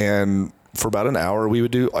 And for about an hour,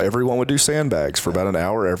 everyone would do sandbags. For about an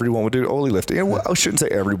hour, everyone would do Oli lifting. And I shouldn't say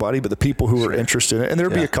everybody, but the people who were interested in it. And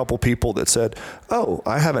there'd be a couple people that said, oh,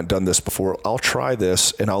 I haven't done this before. I'll try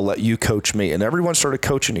this and I'll let you coach me. And everyone started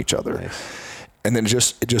coaching each other. Nice. And then it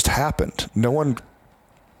just happened. No one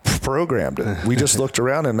programmed it. We just looked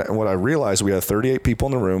around, and what I realized, we had 38 people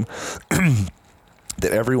in the room.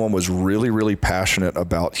 That everyone was really, really passionate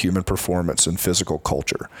about human performance and physical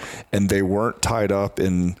culture. And they weren't tied up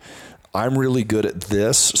in, I'm really good at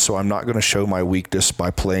this, so I'm not going to show my weakness by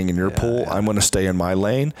playing in your pool. I'm going to stay in my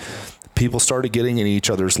lane. People started getting in each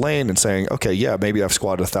other's lane and saying, okay, maybe I've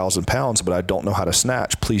squatted 1,000 pounds, but I don't know how to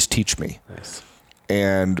snatch. Please teach me. Nice.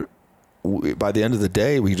 And by the end of the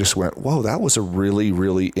day, we just went, whoa, that was a really,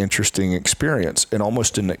 really interesting experience and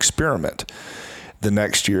almost an experiment. The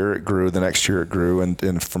next year it grew.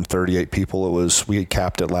 And from 38 people, we had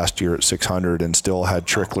capped it last year at 600, and still had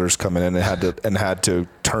tricklers coming in, and had to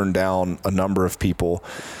turn down a number of people.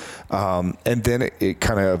 And then it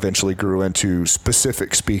kind of eventually grew into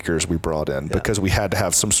specific speakers we brought in, because we had to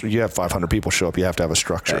have you have 500 people show up, you have to have a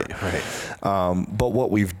structure. Right. But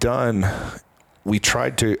what we've done, we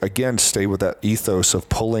tried to, again, stay with that ethos of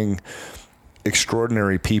pulling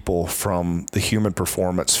extraordinary people from the human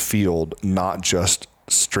performance field, not just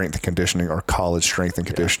strength and conditioning or college strength and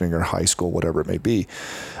conditioning or high school, whatever it may be.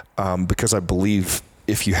 Because I believe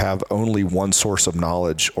if you have only one source of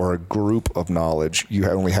knowledge or a group of knowledge, you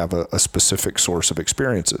only have a specific source of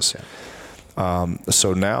experiences.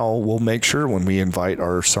 So now we'll make sure when we invite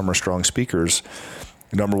our Summer Strong speakers,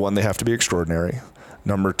 number one, they have to be extraordinary.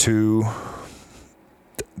 Number two,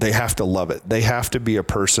 they have to love it. They have to be a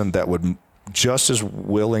person that would just as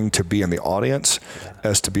willing to be in the audience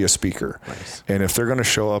as to be a speaker. Nice. And if they're going to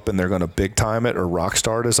show up and they're going to big time it, or rock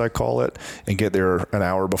star it, as I call it, and get there an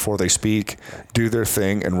hour before they speak, do their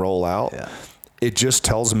thing and roll out, it just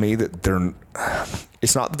tells me that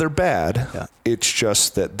it's not that they're bad. It's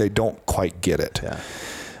just that they don't quite get it.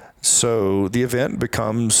 So the event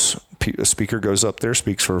becomes, a speaker goes up there,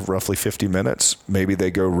 speaks for roughly 50 minutes. Maybe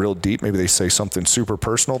they go real deep. Maybe they say something super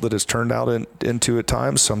personal that has turned out into at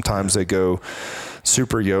times. Sometimes they go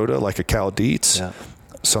super Yoda, like a Cal Dietz.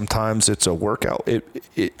 Sometimes it's a workout.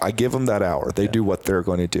 I give them that hour. They do what they're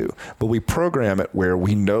going to do. But we program it where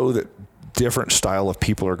we know that different style of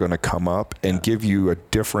people are going to come up and give you a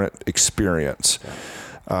different experience.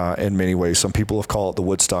 In many ways. Some people have called it the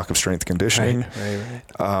Woodstock of strength conditioning.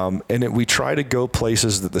 Right. And we try to go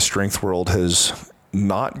places that the strength world has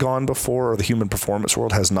not gone before, or the human performance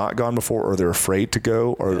world has not gone before, or they're afraid to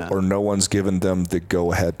go, or no one's given them the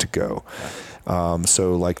go ahead to go.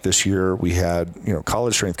 So like this year we had,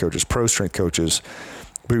 college strength coaches, pro strength coaches,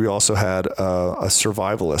 but we also had a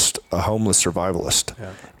survivalist, a homeless survivalist.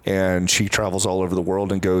 And she travels all over the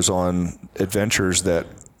world and goes on adventures that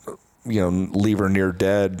leave her near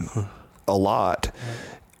dead a lot.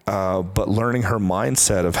 But learning her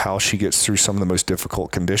mindset of how she gets through some of the most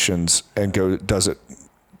difficult conditions and does it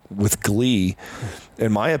with glee,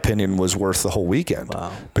 in my opinion, was worth the whole weekend.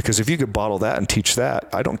 Wow. Because if you could bottle that and teach that,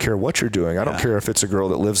 I don't care what you're doing. I don't care if it's a girl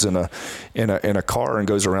that lives in a car and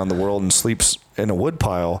goes around the world and sleeps in a wood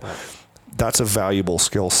pile. That's a valuable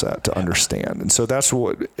skill set to understand. And so that's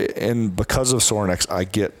and because of Sorinex, I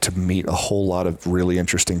get to meet a whole lot of really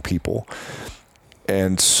interesting people.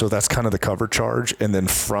 And so that's kind of the cover charge. And then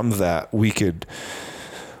from that,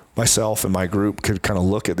 myself and my group could kind of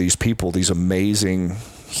look at these people, these amazing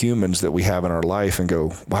humans that we have in our life, and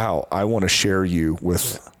go, wow, I want to share you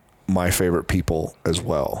with my favorite people as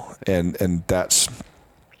well. And that's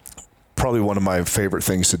probably one of my favorite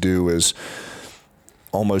things to do, is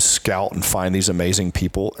almost scout and find these amazing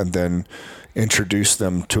people and then introduce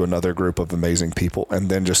them to another group of amazing people, and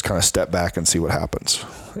then just kind of step back and see what happens.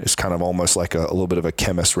 It's kind of almost like a little bit of a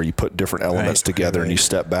chemist, where you put different elements together and you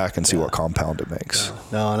step back and see what compound it makes.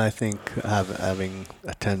 No, and I think having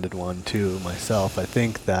attended one too myself, I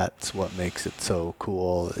think that's what makes it so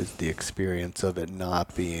cool, is the experience of it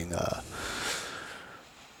not being the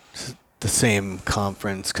same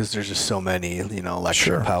conference, because there's just so many,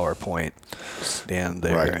 lecture, PowerPoint stand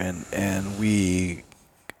there, and we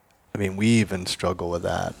even struggle with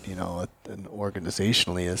that, and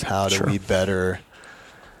organizationally, is how do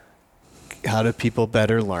people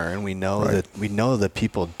better learn? We know that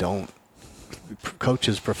people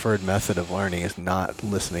coaches' preferred method of learning is not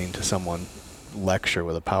listening to someone lecture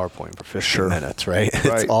with a PowerPoint for 15 minutes, right?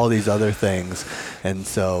 It's all these other things. And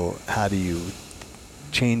so how do you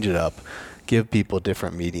change it up, give people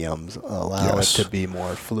different mediums, allow it to be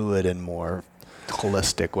more fluid and more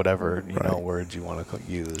holistic, whatever words you want to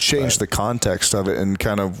use. Change the context of it. And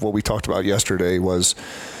kind of what we talked about yesterday was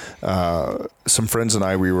some friends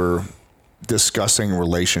and we were discussing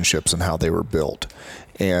relationships and how they were built.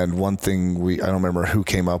 And one thing I don't remember who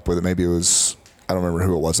came up with it. Maybe it was, I don't remember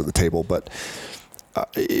who it was at the table, but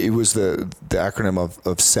it was the acronym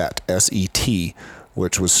of SET, S-E-T,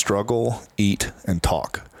 which was struggle, eat, and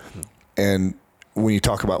talk. And when you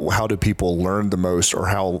talk about how do people learn the most, or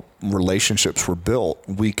how relationships were built,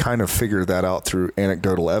 we kind of figured that out through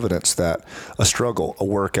anecdotal evidence that a struggle, a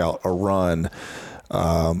workout, a run,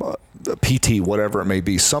 PT, whatever it may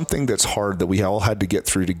be, something that's hard that we all had to get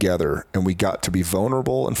through together, and we got to be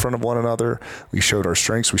vulnerable in front of one another. We showed our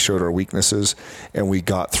strengths, we showed our weaknesses, and we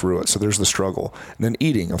got through it. So there's the struggle. And then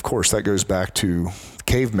eating, of course, that goes back to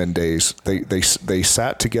caveman days. They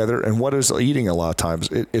sat together, and what is eating a lot of times?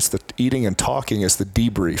 It's the eating and talking. It's the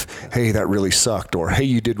debrief. Hey, that really sucked, or hey,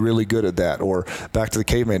 you did really good at that, or back to the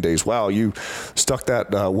caveman days. Wow, you stuck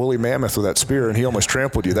that woolly mammoth with that spear, and he almost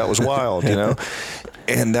trampled you. That was wild, you know.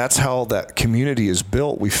 And that's how that community is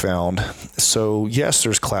built, we found. So yes,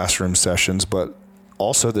 there's classroom sessions, but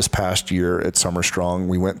also this past year at Summer Strong,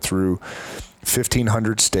 we went through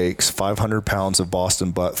 1,500 steaks, 500 pounds of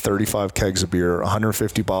Boston butt, 35 kegs of beer,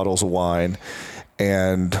 150 bottles of wine,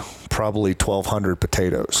 and probably 1,200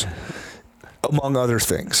 potatoes, among other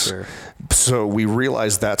things. Sure. So we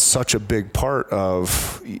realized that's such a big part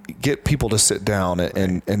of get people to sit down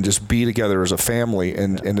and just be together as a family.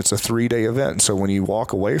 And it's a 3-day event. So when you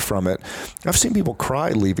walk away from it, I've seen people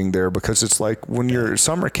cry leaving there, because it's like when you're at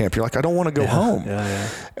summer camp, you're like, I don't want to go home.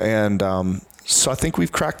 And so I think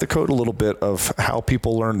we've cracked the code a little bit of how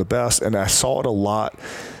people learn the best. And I saw it a lot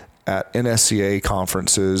at NSCA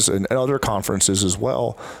conferences and other conferences as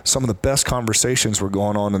well. Some of the best conversations were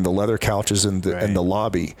going on in the leather couches in the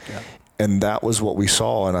lobby. Yeah. And that was what we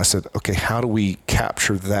saw. And I said, okay, how do we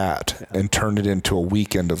capture that and turn it into a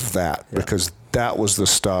weekend of that? Yeah. Because that was the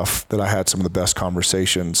stuff that I had some of the best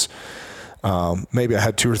conversations. Maybe I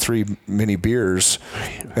had 2 or 3 mini beers,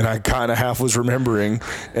 and I kind of half was remembering,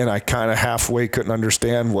 and I kind of halfway couldn't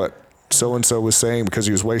understand what so-and-so was saying, because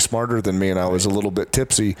he was way smarter than me, and I was a little bit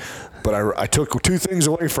tipsy, but I took 2 things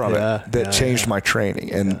away from it that changed my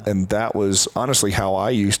training. And that was honestly how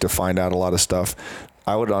I used to find out a lot of stuff.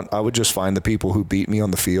 I would just find the people who beat me on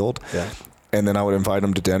the field, and then I would invite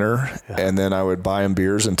them to dinner, and then I would buy them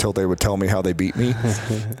beers until they would tell me how they beat me.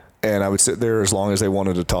 And I would sit there as long as they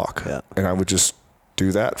wanted to talk. Yeah. And I would just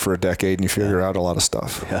do that for a decade, and you figure out a lot of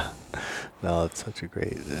stuff. Yeah. No, it's such a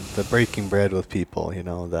great, the breaking bread with people, you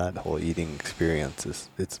know, that whole eating experience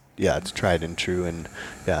it's tried and true. And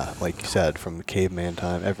like you said, from the caveman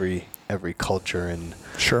time, every culture and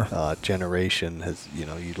generation has, you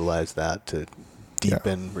know, utilized that to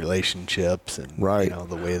deepen relationships and, you know,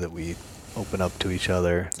 the way that we open up to each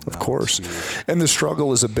other. Of course. And the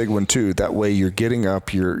struggle is a big one too. That way you're getting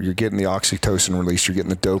up, you're getting the oxytocin release, you're getting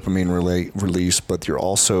the dopamine release, but you're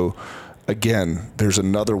also, again, there's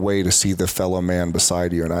another way to see the fellow man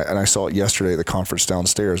beside you. And I saw it yesterday at the conference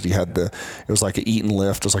downstairs. You had it was like an eat and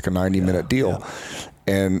lift. It was like a 90-minute deal. Yeah.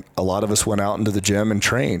 And a lot of us went out into the gym and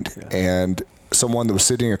trained. Yeah. And someone that was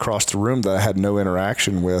sitting across the room that I had no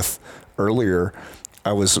interaction with earlier,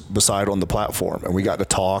 I was beside on the platform, and we got to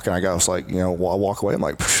talk, and I was like, you know, I walk away, I'm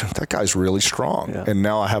like, that guy's really strong. Yeah. And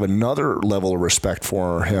now I have another level of respect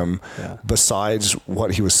for him besides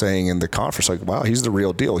what he was saying in the conference. Like, wow, he's the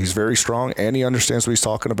real deal. He's very strong, and he understands what he's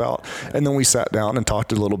talking about. And then we sat down and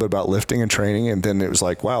talked a little bit about lifting and training, and then it was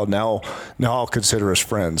like, wow, now I'll consider us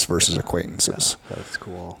friends versus acquaintances. Yeah, that's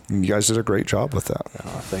cool. And you guys did a great job with that.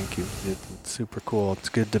 Thank you. It's super cool. It's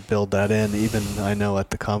good to build that in. Even I know at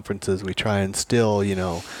the conferences we try and still, you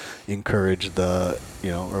know, encourage the, you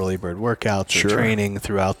know, early bird workouts or training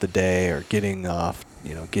throughout the day, or getting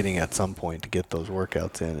at some point to get those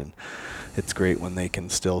workouts in. And it's great when they can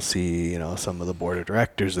still see, you know, some of the board of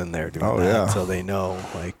directors in there doing that. So they know,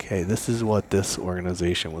 like, hey, this is what this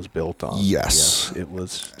organization was built on. Yes, it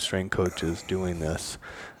was strength coaches doing this,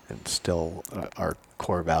 and still our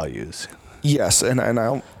core values. Yes, and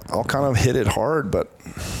I'll kind of hit it hard, but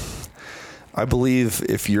I believe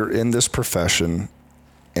if you're in this profession,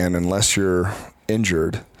 and unless you're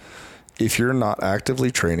injured, if you're not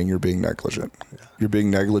actively training, you're being negligent. Yeah. You're being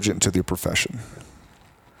negligent to the profession.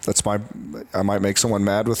 I might make someone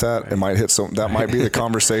mad with that. Right. It might hit that might be the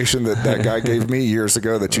conversation that guy gave me years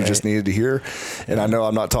ago that you just needed to hear. And I know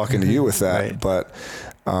I'm not talking to you with that, but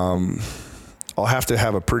I'll have to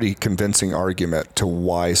have a pretty convincing argument to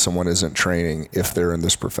why someone isn't training if they're in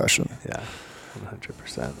this profession. Yeah,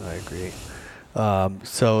 100%. I agree.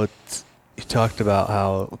 So you talked about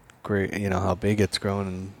how great, you know, how big it's grown,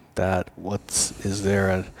 and that is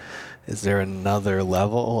there another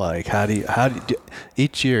level? Like, how do you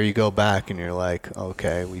each year you go back and you're like,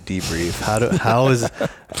 okay, we debrief. How is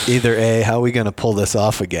either how are we going to pull this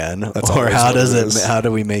off again, or how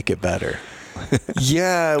do we make it better?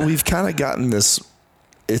 Yeah, we've kind of gotten this.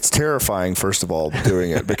 It's terrifying, first of all,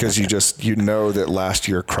 doing it, because you know that last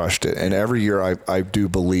year crushed it, and every year I do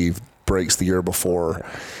believe breaks the year before.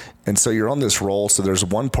 And so you're on this roll. So there's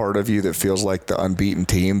one part of you that feels like the unbeaten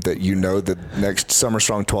team, that you know that next Summer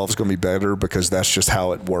Strong 12 is going to be better because that's just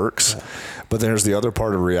how it works. Yeah. But there's the other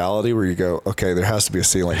part of reality where you go, okay, there has to be a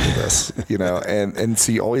ceiling to this, and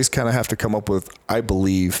so you always kind of have to come up with, I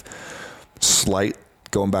believe,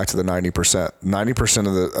 going back to the 90%.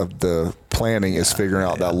 90% of the planning is figuring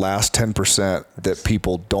out that last 10% that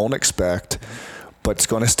people don't expect, but it's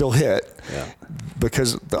going to still hit,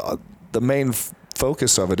 because the main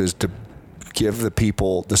focus of it is to give the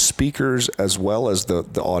people, the speakers as well as the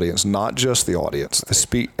audience, not just the audience,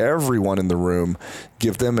 everyone in the room,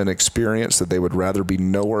 give them an experience that they would rather be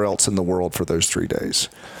nowhere else in the world for those 3 days.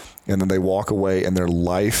 And then they walk away and their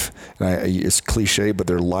life, it's cliche, but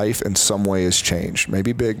their life in some way has changed.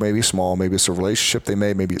 Maybe big, maybe small, maybe it's a relationship they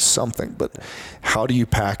made, maybe it's something. But how do you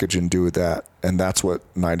package and do that? And that's what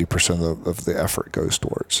 90% of the effort goes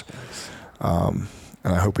towards.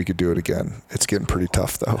 And I hope we could do it again. It's getting pretty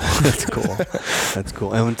tough, though. That's cool. That's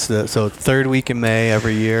cool. And so third week in May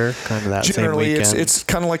every year, kind of that Generally, same weekend? It's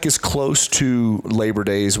kind of like as close to Labor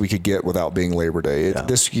Day as we could get without being Labor Day.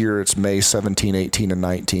 This year, it's May 17, 18, and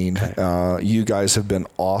 19. Okay. You guys have been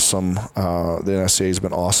awesome. The NSCA has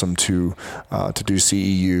been awesome to do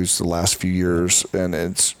CEUs the last few years, and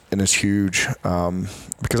it's huge,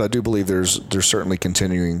 because I do believe there's certainly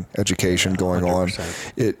continuing education going 100%.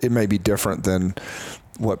 On. It may be different than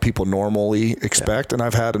what people normally expect, and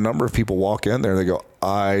I've had a number of people walk in there, they go,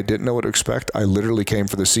 I didn't know what to expect. I literally came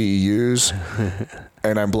for the CEUs,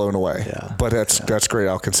 and I'm blown away. But that's great.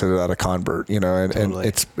 I'll consider that a convert, and totally. And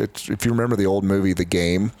it's if you remember the old movie The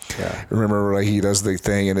Game, remember he does the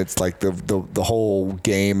thing, and it's like the whole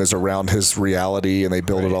game is around his reality, and they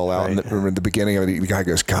build it all out. And remember in the beginning of it, the guy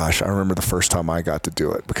goes, gosh, I remember the first time I got to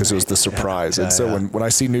do it, because it was the surprise. And so when I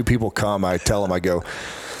see new people come, I tell them, I go,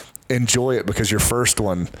 enjoy it, because your first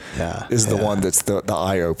one is the one that's the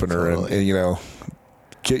eye opener, totally. and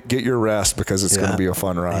get your rest, because it's going to be a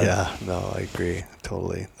fun ride. Yeah, no, I agree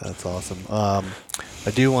totally. That's awesome.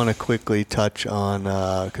 I do want to quickly touch on,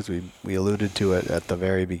 because we alluded to it at the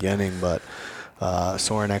very beginning, but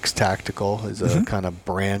Sorinex Tactical is a kind of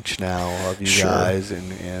branch now of you guys,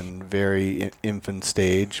 in very infant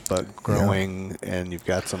stage, but growing, and you've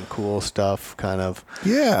got some cool stuff kind of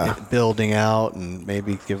building out, and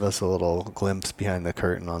maybe give us a little glimpse behind the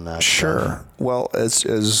curtain on that. Sure. Stuff. Well,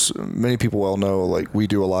 as many people well know, like we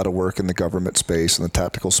do a lot of work in the government space and the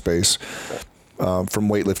tactical space. From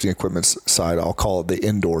weightlifting equipment side, I'll call it the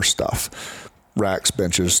indoor stuff, racks,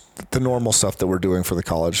 benches, the normal stuff that we're doing for the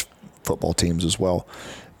college football teams as well.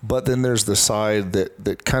 But then there's the side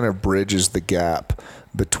that kind of bridges the gap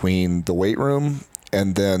between the weight room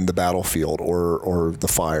and then the battlefield or the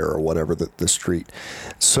fire or whatever, the street.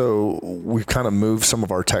 So we've kind of moved some of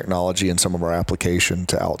our technology and some of our application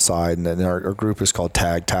to outside, and then our group is called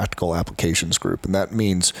TAG, Tactical Applications Group, and that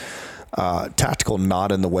means tactical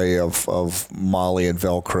not in the way of Molly and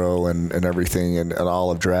Velcro and everything and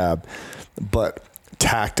olive drab, but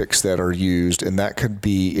tactics that are used, and that could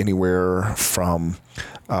be anywhere from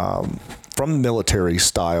military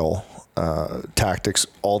style tactics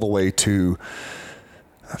all the way to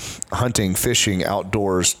hunting, fishing,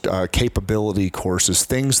 outdoors, capability courses,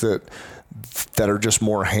 things that are just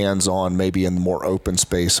more hands-on, maybe in the more open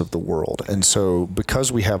space of the world. And so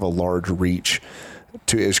because we have a large reach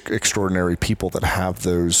to extraordinary people that have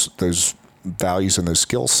those values and those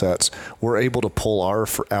skill sets, we're able to pull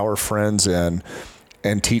our friends in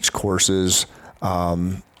and teach courses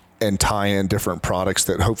and tie in different products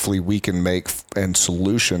that hopefully we can make and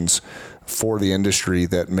solutions for the industry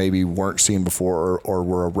that maybe weren't seen before or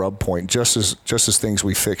were a rub point. Just as things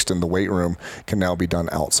we fixed in the weight room can now be done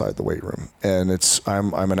outside the weight room. And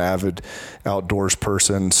I'm an avid outdoors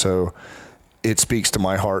person, so it speaks to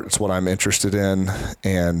my heart. It's what I'm interested in.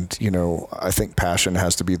 And, I think passion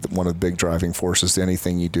has to be one of the big driving forces to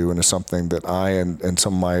anything you do. And it's something that I and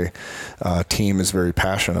some of my team is very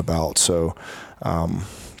passionate about. So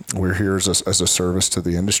we're here as a service to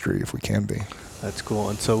the industry if we can be. That's cool.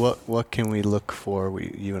 And so what can we look for?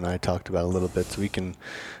 You and I talked about a little bit, so we can,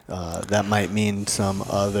 that might mean some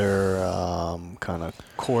other kind of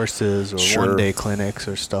courses or one-day clinics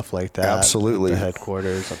or stuff like that. Absolutely. At the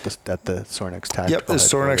headquarters, at the Sorinex Tactical Yep, the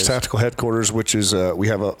Sorinex Tactical headquarters, which is, we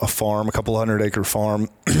have a farm, a couple 100-acre farm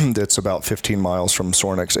that's about 15 miles from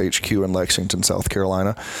Sorinex HQ in Lexington, South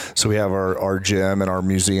Carolina. So we have our gym and our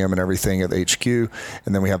museum and everything at the HQ,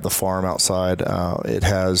 and then we have the farm outside. It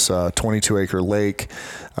has 22-acre lake.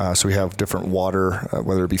 So we have different water,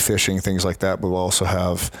 whether it be fishing, things like that. But we'll also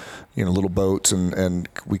have, little boats, and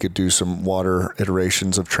we could do some water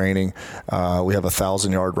iterations of training. We have a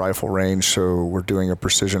 1,000-yard rifle range, so we're doing a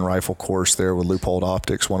precision rifle course there with Leupold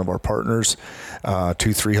Optics, one of our partners. 2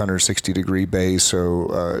 360-degree bays,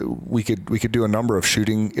 so we could do a number of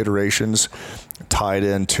shooting iterations tied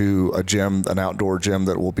into a gym, an outdoor gym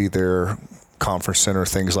that will be there, conference center,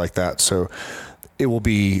 things like that. So it will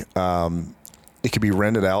be it could be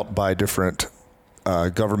rented out by different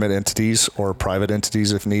government entities or private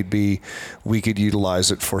entities if need be. We could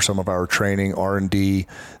utilize it for some of our training, R&D,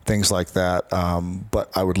 things like that.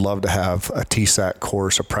 But I would love to have a TSAC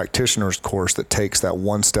course, a practitioner's course that takes that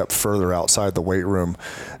one step further outside the weight room,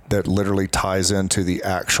 that literally ties into the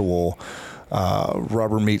actual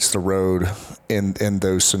rubber meets the road in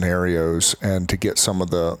those scenarios, and to get some of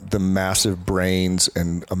the massive brains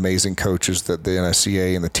and amazing coaches that the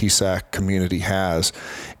NSCA and the TSAC community has,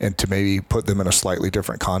 and to maybe put them in a slightly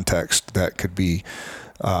different context that could be,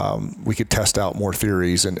 we could test out more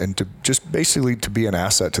theories and to just basically to be an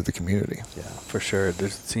asset to the community. Yeah, for sure.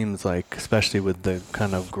 It seems like, especially with the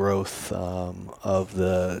kind of growth of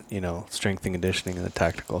the, strength and conditioning in the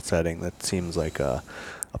tactical setting, that seems like a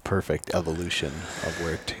perfect evolution of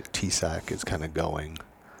where TSAC is kind of going.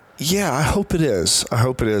 Yeah, I hope it is.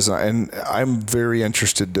 And I'm very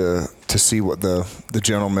interested to see what the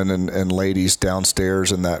gentlemen and ladies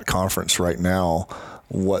downstairs in that conference right now,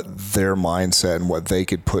 what their mindset and what they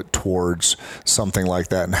could put towards something like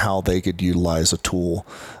that, and how they could utilize a tool.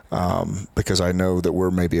 Because I know that we're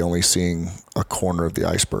maybe only seeing a corner of the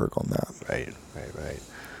iceberg on that. Right.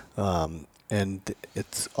 And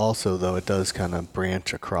it's also, though, it does kind of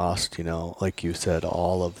branch across, like you said,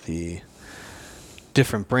 all of the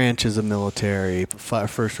different branches of military,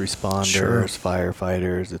 first responders, sure,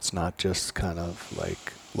 firefighters. It's not just kind of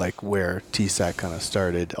like where TSAC kind of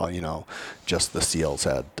started, just the SEALs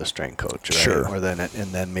had the strength coach, right? Sure. Or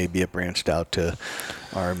then maybe it branched out to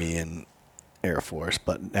Army and Air Force.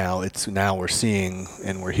 But now we're seeing,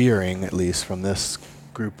 and we're hearing, at least from this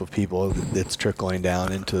group of people, it's trickling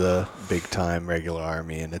down into the big time regular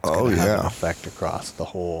Army, and it's going to have an effect across the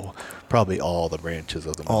whole, probably all the branches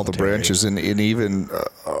of the military. All the branches, and even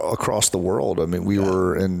across the world. I mean, we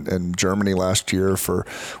were in Germany last year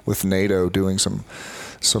with NATO doing some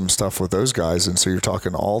stuff with those guys, and so you're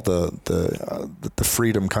talking all the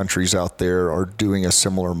freedom countries out there are doing a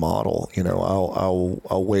similar model.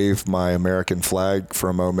 I'll wave my American flag for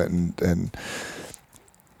a moment and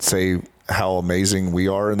say how amazing we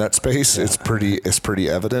are in that space. Yeah. It's pretty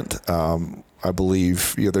evident. I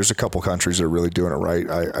believe there's a couple countries that are really doing it right.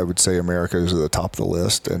 I would say America is at the top of the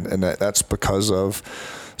list, and that's because of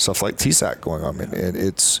stuff like TSAC going on. And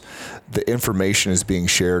it's the information is being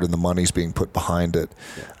shared and the money's being put behind it.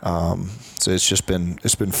 Yeah. So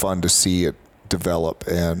it's been fun to see it develop,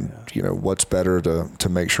 and what's better to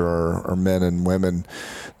make sure our men and women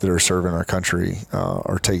that are serving our country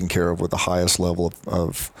are taken care of with the highest level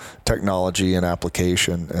of technology and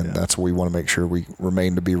application, and that's what we want to make sure we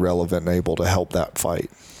remain to be relevant and able to help that fight.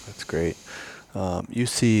 That's great. You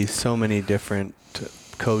see so many different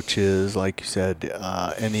coaches, like you said,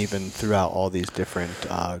 and even throughout all these different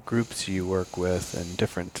groups you work with and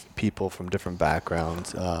different people from different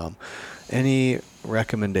backgrounds. Any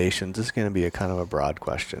recommendations? This is going to be a kind of a broad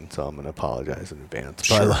question, so I'm going to apologize in advance.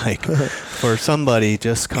 Sure. But for somebody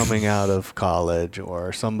just coming out of college,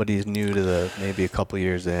 or somebody's new to maybe a couple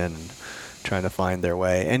years in, trying to find their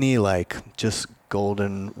way, any just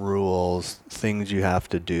golden rules, things you have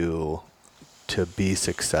to do to be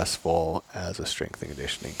successful as a strength and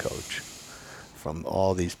conditioning coach, from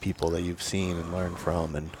all these people that you've seen and learned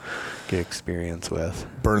from and get experience with?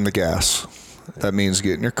 Burn the gas. That means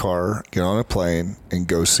get in your car, get on a plane, and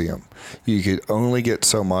go see them. You could only get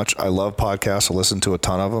so much. I love podcasts. I listen to a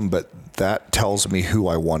ton of them, but that tells me who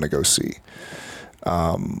I want to go see.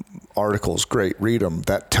 Articles, great, read them.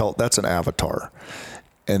 That's an avatar.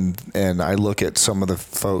 And I look at some of the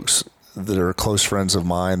folks that are close friends of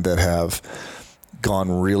mine that have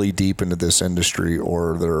gone really deep into this industry,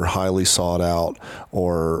 or that are highly sought out,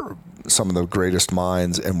 or some of the greatest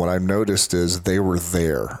minds. And what I've noticed is they were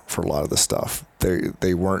there for a lot of the stuff.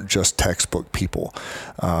 They weren't just textbook people.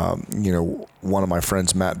 One of my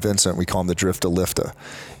friends, Matt Vincent, we call him the Drifta Lifta.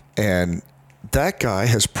 And that guy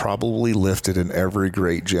has probably lifted in every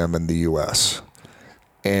great gym in the U.S.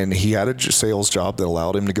 And he had a sales job that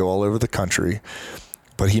allowed him to go all over the country.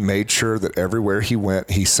 But he made sure that everywhere he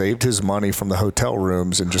went, he saved his money from the hotel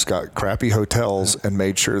rooms and just got crappy hotels, and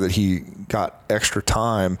made sure that he got extra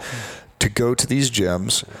time to go to these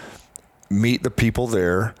gyms, meet the people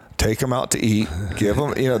there, take them out to eat, give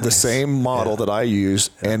them, the same model that I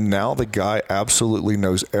use. And now the guy absolutely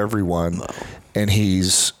knows everyone. Wow. And he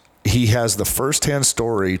has the firsthand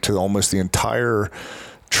story to almost the entire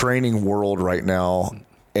training world right now.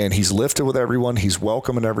 And he's lifted with everyone. He's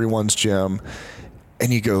welcome in everyone's gym.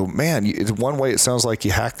 And you go, man, one way it sounds like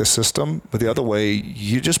you hacked the system, but the other way,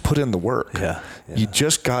 you just put in the work. Yeah. You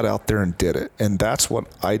just got out there and did it. And that's what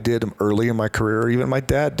I did early in my career. Even my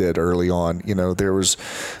dad did early on. There was,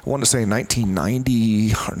 I want to say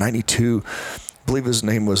 1990 or 92, I believe his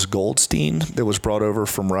name was Goldstein, that was brought over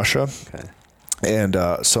from Russia. Okay. And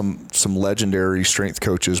some legendary strength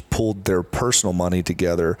coaches pulled their personal money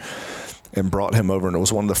together and brought him over. And it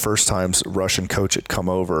was one of the first times a Russian coach had come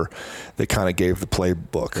over. They kind of gave the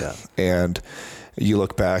playbook. Yeah. And you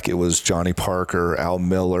look back, it was Johnny Parker, Al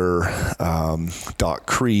Miller, Doc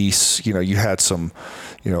Crease. You had some,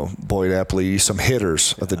 Boyd Epley, some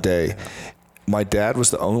hitters of the day. Yeah. My dad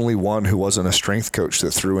was the only one who wasn't a strength coach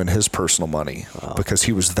that threw in his personal money because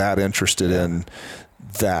he was that interested in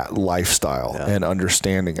that lifestyle and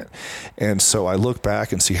understanding it. And so I look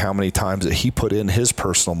back and see how many times that he put in his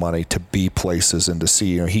personal money to be places and to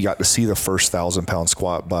see, he got to see the first 1,000-pound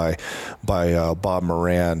squat by Bob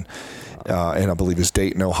Moran. And I believe it's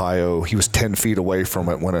Dayton, Ohio. He was 10 feet away from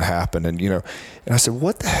it when it happened. And, and I said,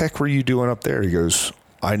 what the heck were you doing up there? He goes,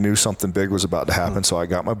 I knew something big was about to happen. So I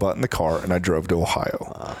got my butt in the car and I drove to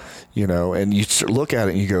Ohio, and you look at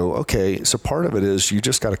it and you go, okay, so part of it is you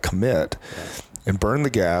just got to commit and burn the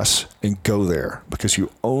gas and go there, because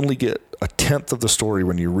you only get a tenth of the story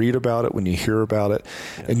when you read about it, when you hear about it,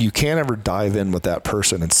 and you can't ever dive in with that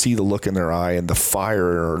person and see the look in their eye and the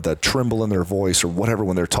fire or the tremble in their voice or whatever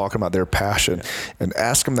when they're talking about their passion, and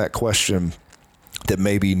ask them that question that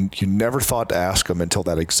maybe you never thought to ask them until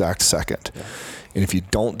that exact second. Yeah. And if you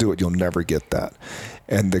don't do it, you'll never get that.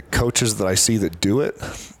 And the coaches that I see that do it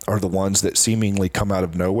are the ones that seemingly come out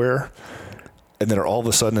of nowhere and then are all of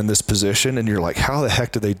a sudden in this position, and you're like, how the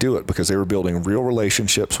heck did they do it? Because they were building real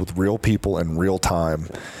relationships with real people in real time,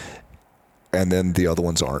 and then the other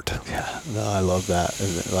ones aren't. Yeah, no, I love that.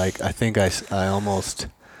 And I think I almost,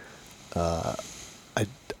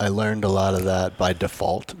 I learned a lot of that by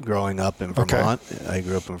default growing up in Vermont. Okay. I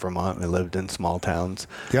grew up in Vermont. I lived in small towns.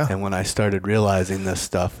 Yeah. And when I started realizing this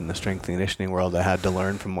stuff in the strength and conditioning world, I had to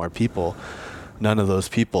learn from more people. None of those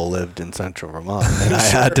people lived in central Vermont. And I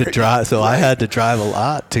had to drive. So I had to drive a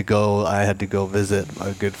lot to go. I had to go visit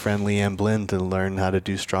a good friend, Leanne Blinn, to learn how to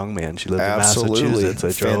do strongman. She lived in Massachusetts.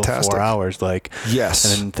 I drove 4 hours.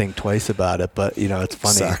 Yes. I didn't think twice about it. But, it's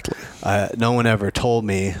funny. Exactly. No one ever told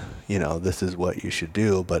me, this is what you should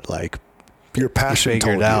do. But your passion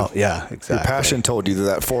told you. Out. Yeah, exactly. Your passion told you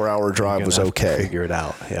that 4-hour drive was okay. Figure it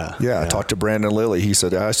out. Yeah. Yeah. I talked to Brandon Lilly. He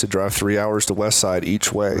said I used to drive 3 hours to West Side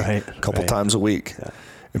each way, a couple times a week. Yeah.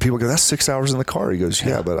 And people go, that's 6 hours in the car. He goes,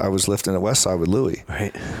 yeah, but I was lifting at West Side with Louie.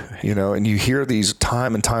 Right. And you hear these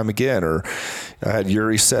time and time again. Or I had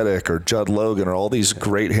Yuri Sedek or Judd Logan or all these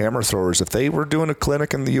great hammer throwers. If they were doing a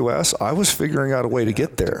clinic in the U.S., I was figuring out a way to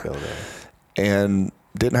get there. And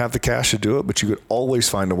didn't have the cash to do it, but you could always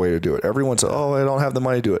find a way to do it. Everyone said, I don't have the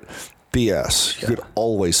money to do it. BS. You could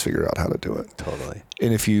always figure out how to do it. Totally.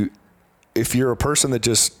 And if you're a person that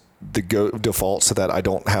just defaults to that, I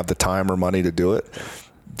don't have the time or money to do it,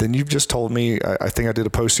 then you've just told me, I think I did a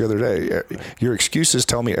post the other day, your excuses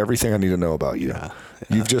tell me everything I need to know about you. Yeah.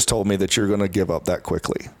 You've just told me that you're going to give up that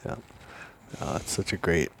quickly. Yeah. It's such a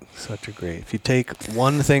great, if you take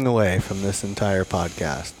one thing away from this entire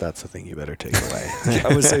podcast, that's the thing you better take away.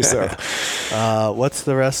 I would say so. What's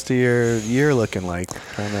the rest of your year looking like?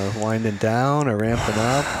 Kind of winding down or ramping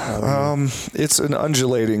up? It's an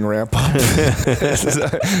undulating ramp up.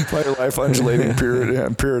 My life undulating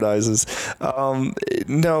periodizes.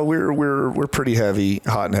 No, we're pretty heavy,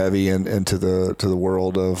 hot and heavy into the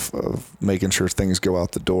world of making sure things go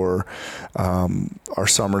out the door. Our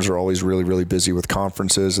summers are always really, really busy with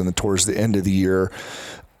conferences, and then towards the end of the year,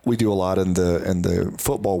 we do a lot in the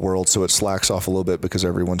football world, so it slacks off a little bit because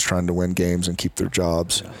everyone's trying to win games and keep their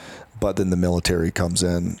jobs. Yeah. But then the military comes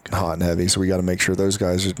in hot and heavy, so we got to make sure those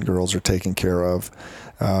guys and girls are taken care of.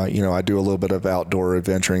 I do a little bit of outdoor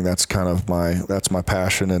adventuring. That's kind of my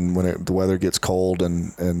passion. And when the weather gets cold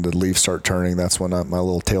and the leaves start turning, that's when my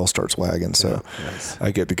little tail starts wagging. So nice. I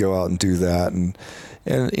get to go out and do that. And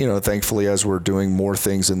thankfully, as we're doing more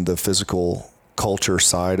things in the physical culture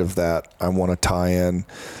side of that, I want to tie in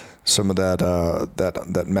some of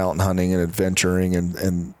that mountain hunting and adventuring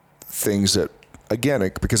and things that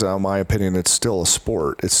again, because in my opinion, it's still a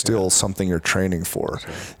sport. It's still something you're training for.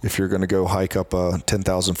 Right. If you're going to go hike up a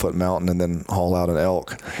 10,000-foot mountain and then haul out an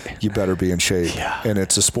elk, you better be in shape. Yeah. And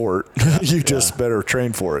it's a sport. You just better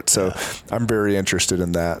train for it. So I'm very interested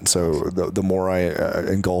in that. So the more I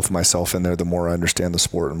engulf myself in there, the more I understand the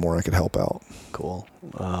sport and the more I can help out. Cool.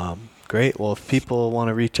 Great. Well, if people want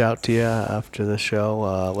to reach out to you after the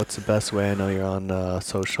show, what's the best way? I know you're on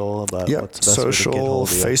social. But what's the best social, way to get hold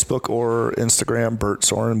of you? Facebook or Instagram, Bert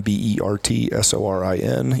Sorin,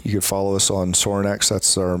 BERTSORIN. You can follow us on Sorinex.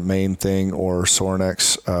 That's our main thing. Or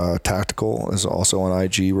Sorinex Tactical is also on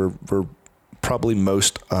IG. We're probably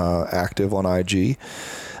most active on IG.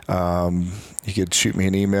 You could shoot me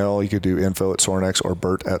an email. You could do info@Sorinex or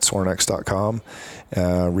bert@sorinex.com.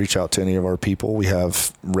 Reach out to any of our people. We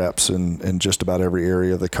have reps in just about every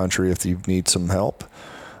area of the country if you need some help.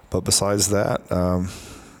 But besides that,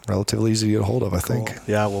 relatively easy to get a hold of, I think.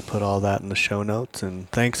 Yeah, we'll put all that in the show notes. And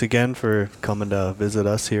thanks again for coming to visit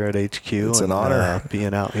us here at HQ. It's an honor.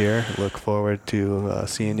 Being out here. Look forward to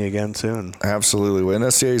seeing you again soon. Absolutely. Well,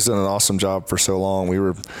 NSCA's done an awesome job for so long. We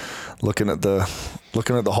were looking at the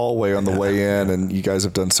hallway on the way in, and you guys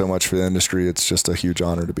have done so much for the industry. It's just a huge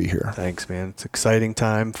honor to be here. Thanks, man. It's an exciting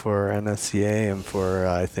time for NSCA and for,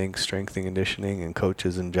 I think, strength and conditioning and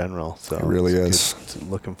coaches in general. So it really is.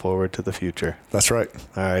 Looking forward to the future. That's right.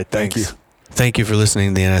 All right. Thank Thanks. you. Thank you for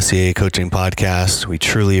listening to the NSCA Coaching Podcast. We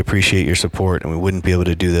truly appreciate your support, and we wouldn't be able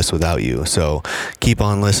to do this without you. So keep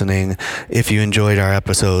on listening. If you enjoyed our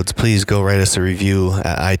episodes, please go write us a review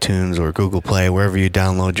at iTunes or Google Play, wherever you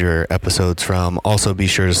download your episodes from. Also, be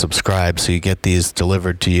sure to subscribe so you get these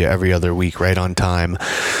delivered to you every other week right on time.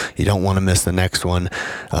 You don't want to miss the next one.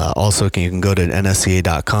 Also, you can go to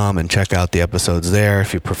nsca.com and check out the episodes there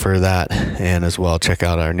if you prefer that, and as well check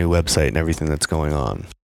out our new website and everything that's going on.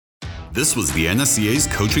 This was the NSCA's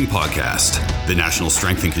Coaching Podcast. The National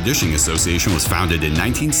Strength and Conditioning Association was founded in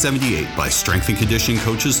 1978 by strength and conditioning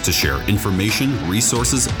coaches to share information,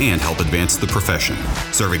 resources, and help advance the profession.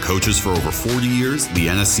 Serving coaches for over 40 years, the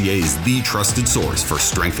NSCA is the trusted source for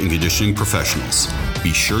strength and conditioning professionals.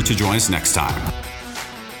 Be sure to join us next time.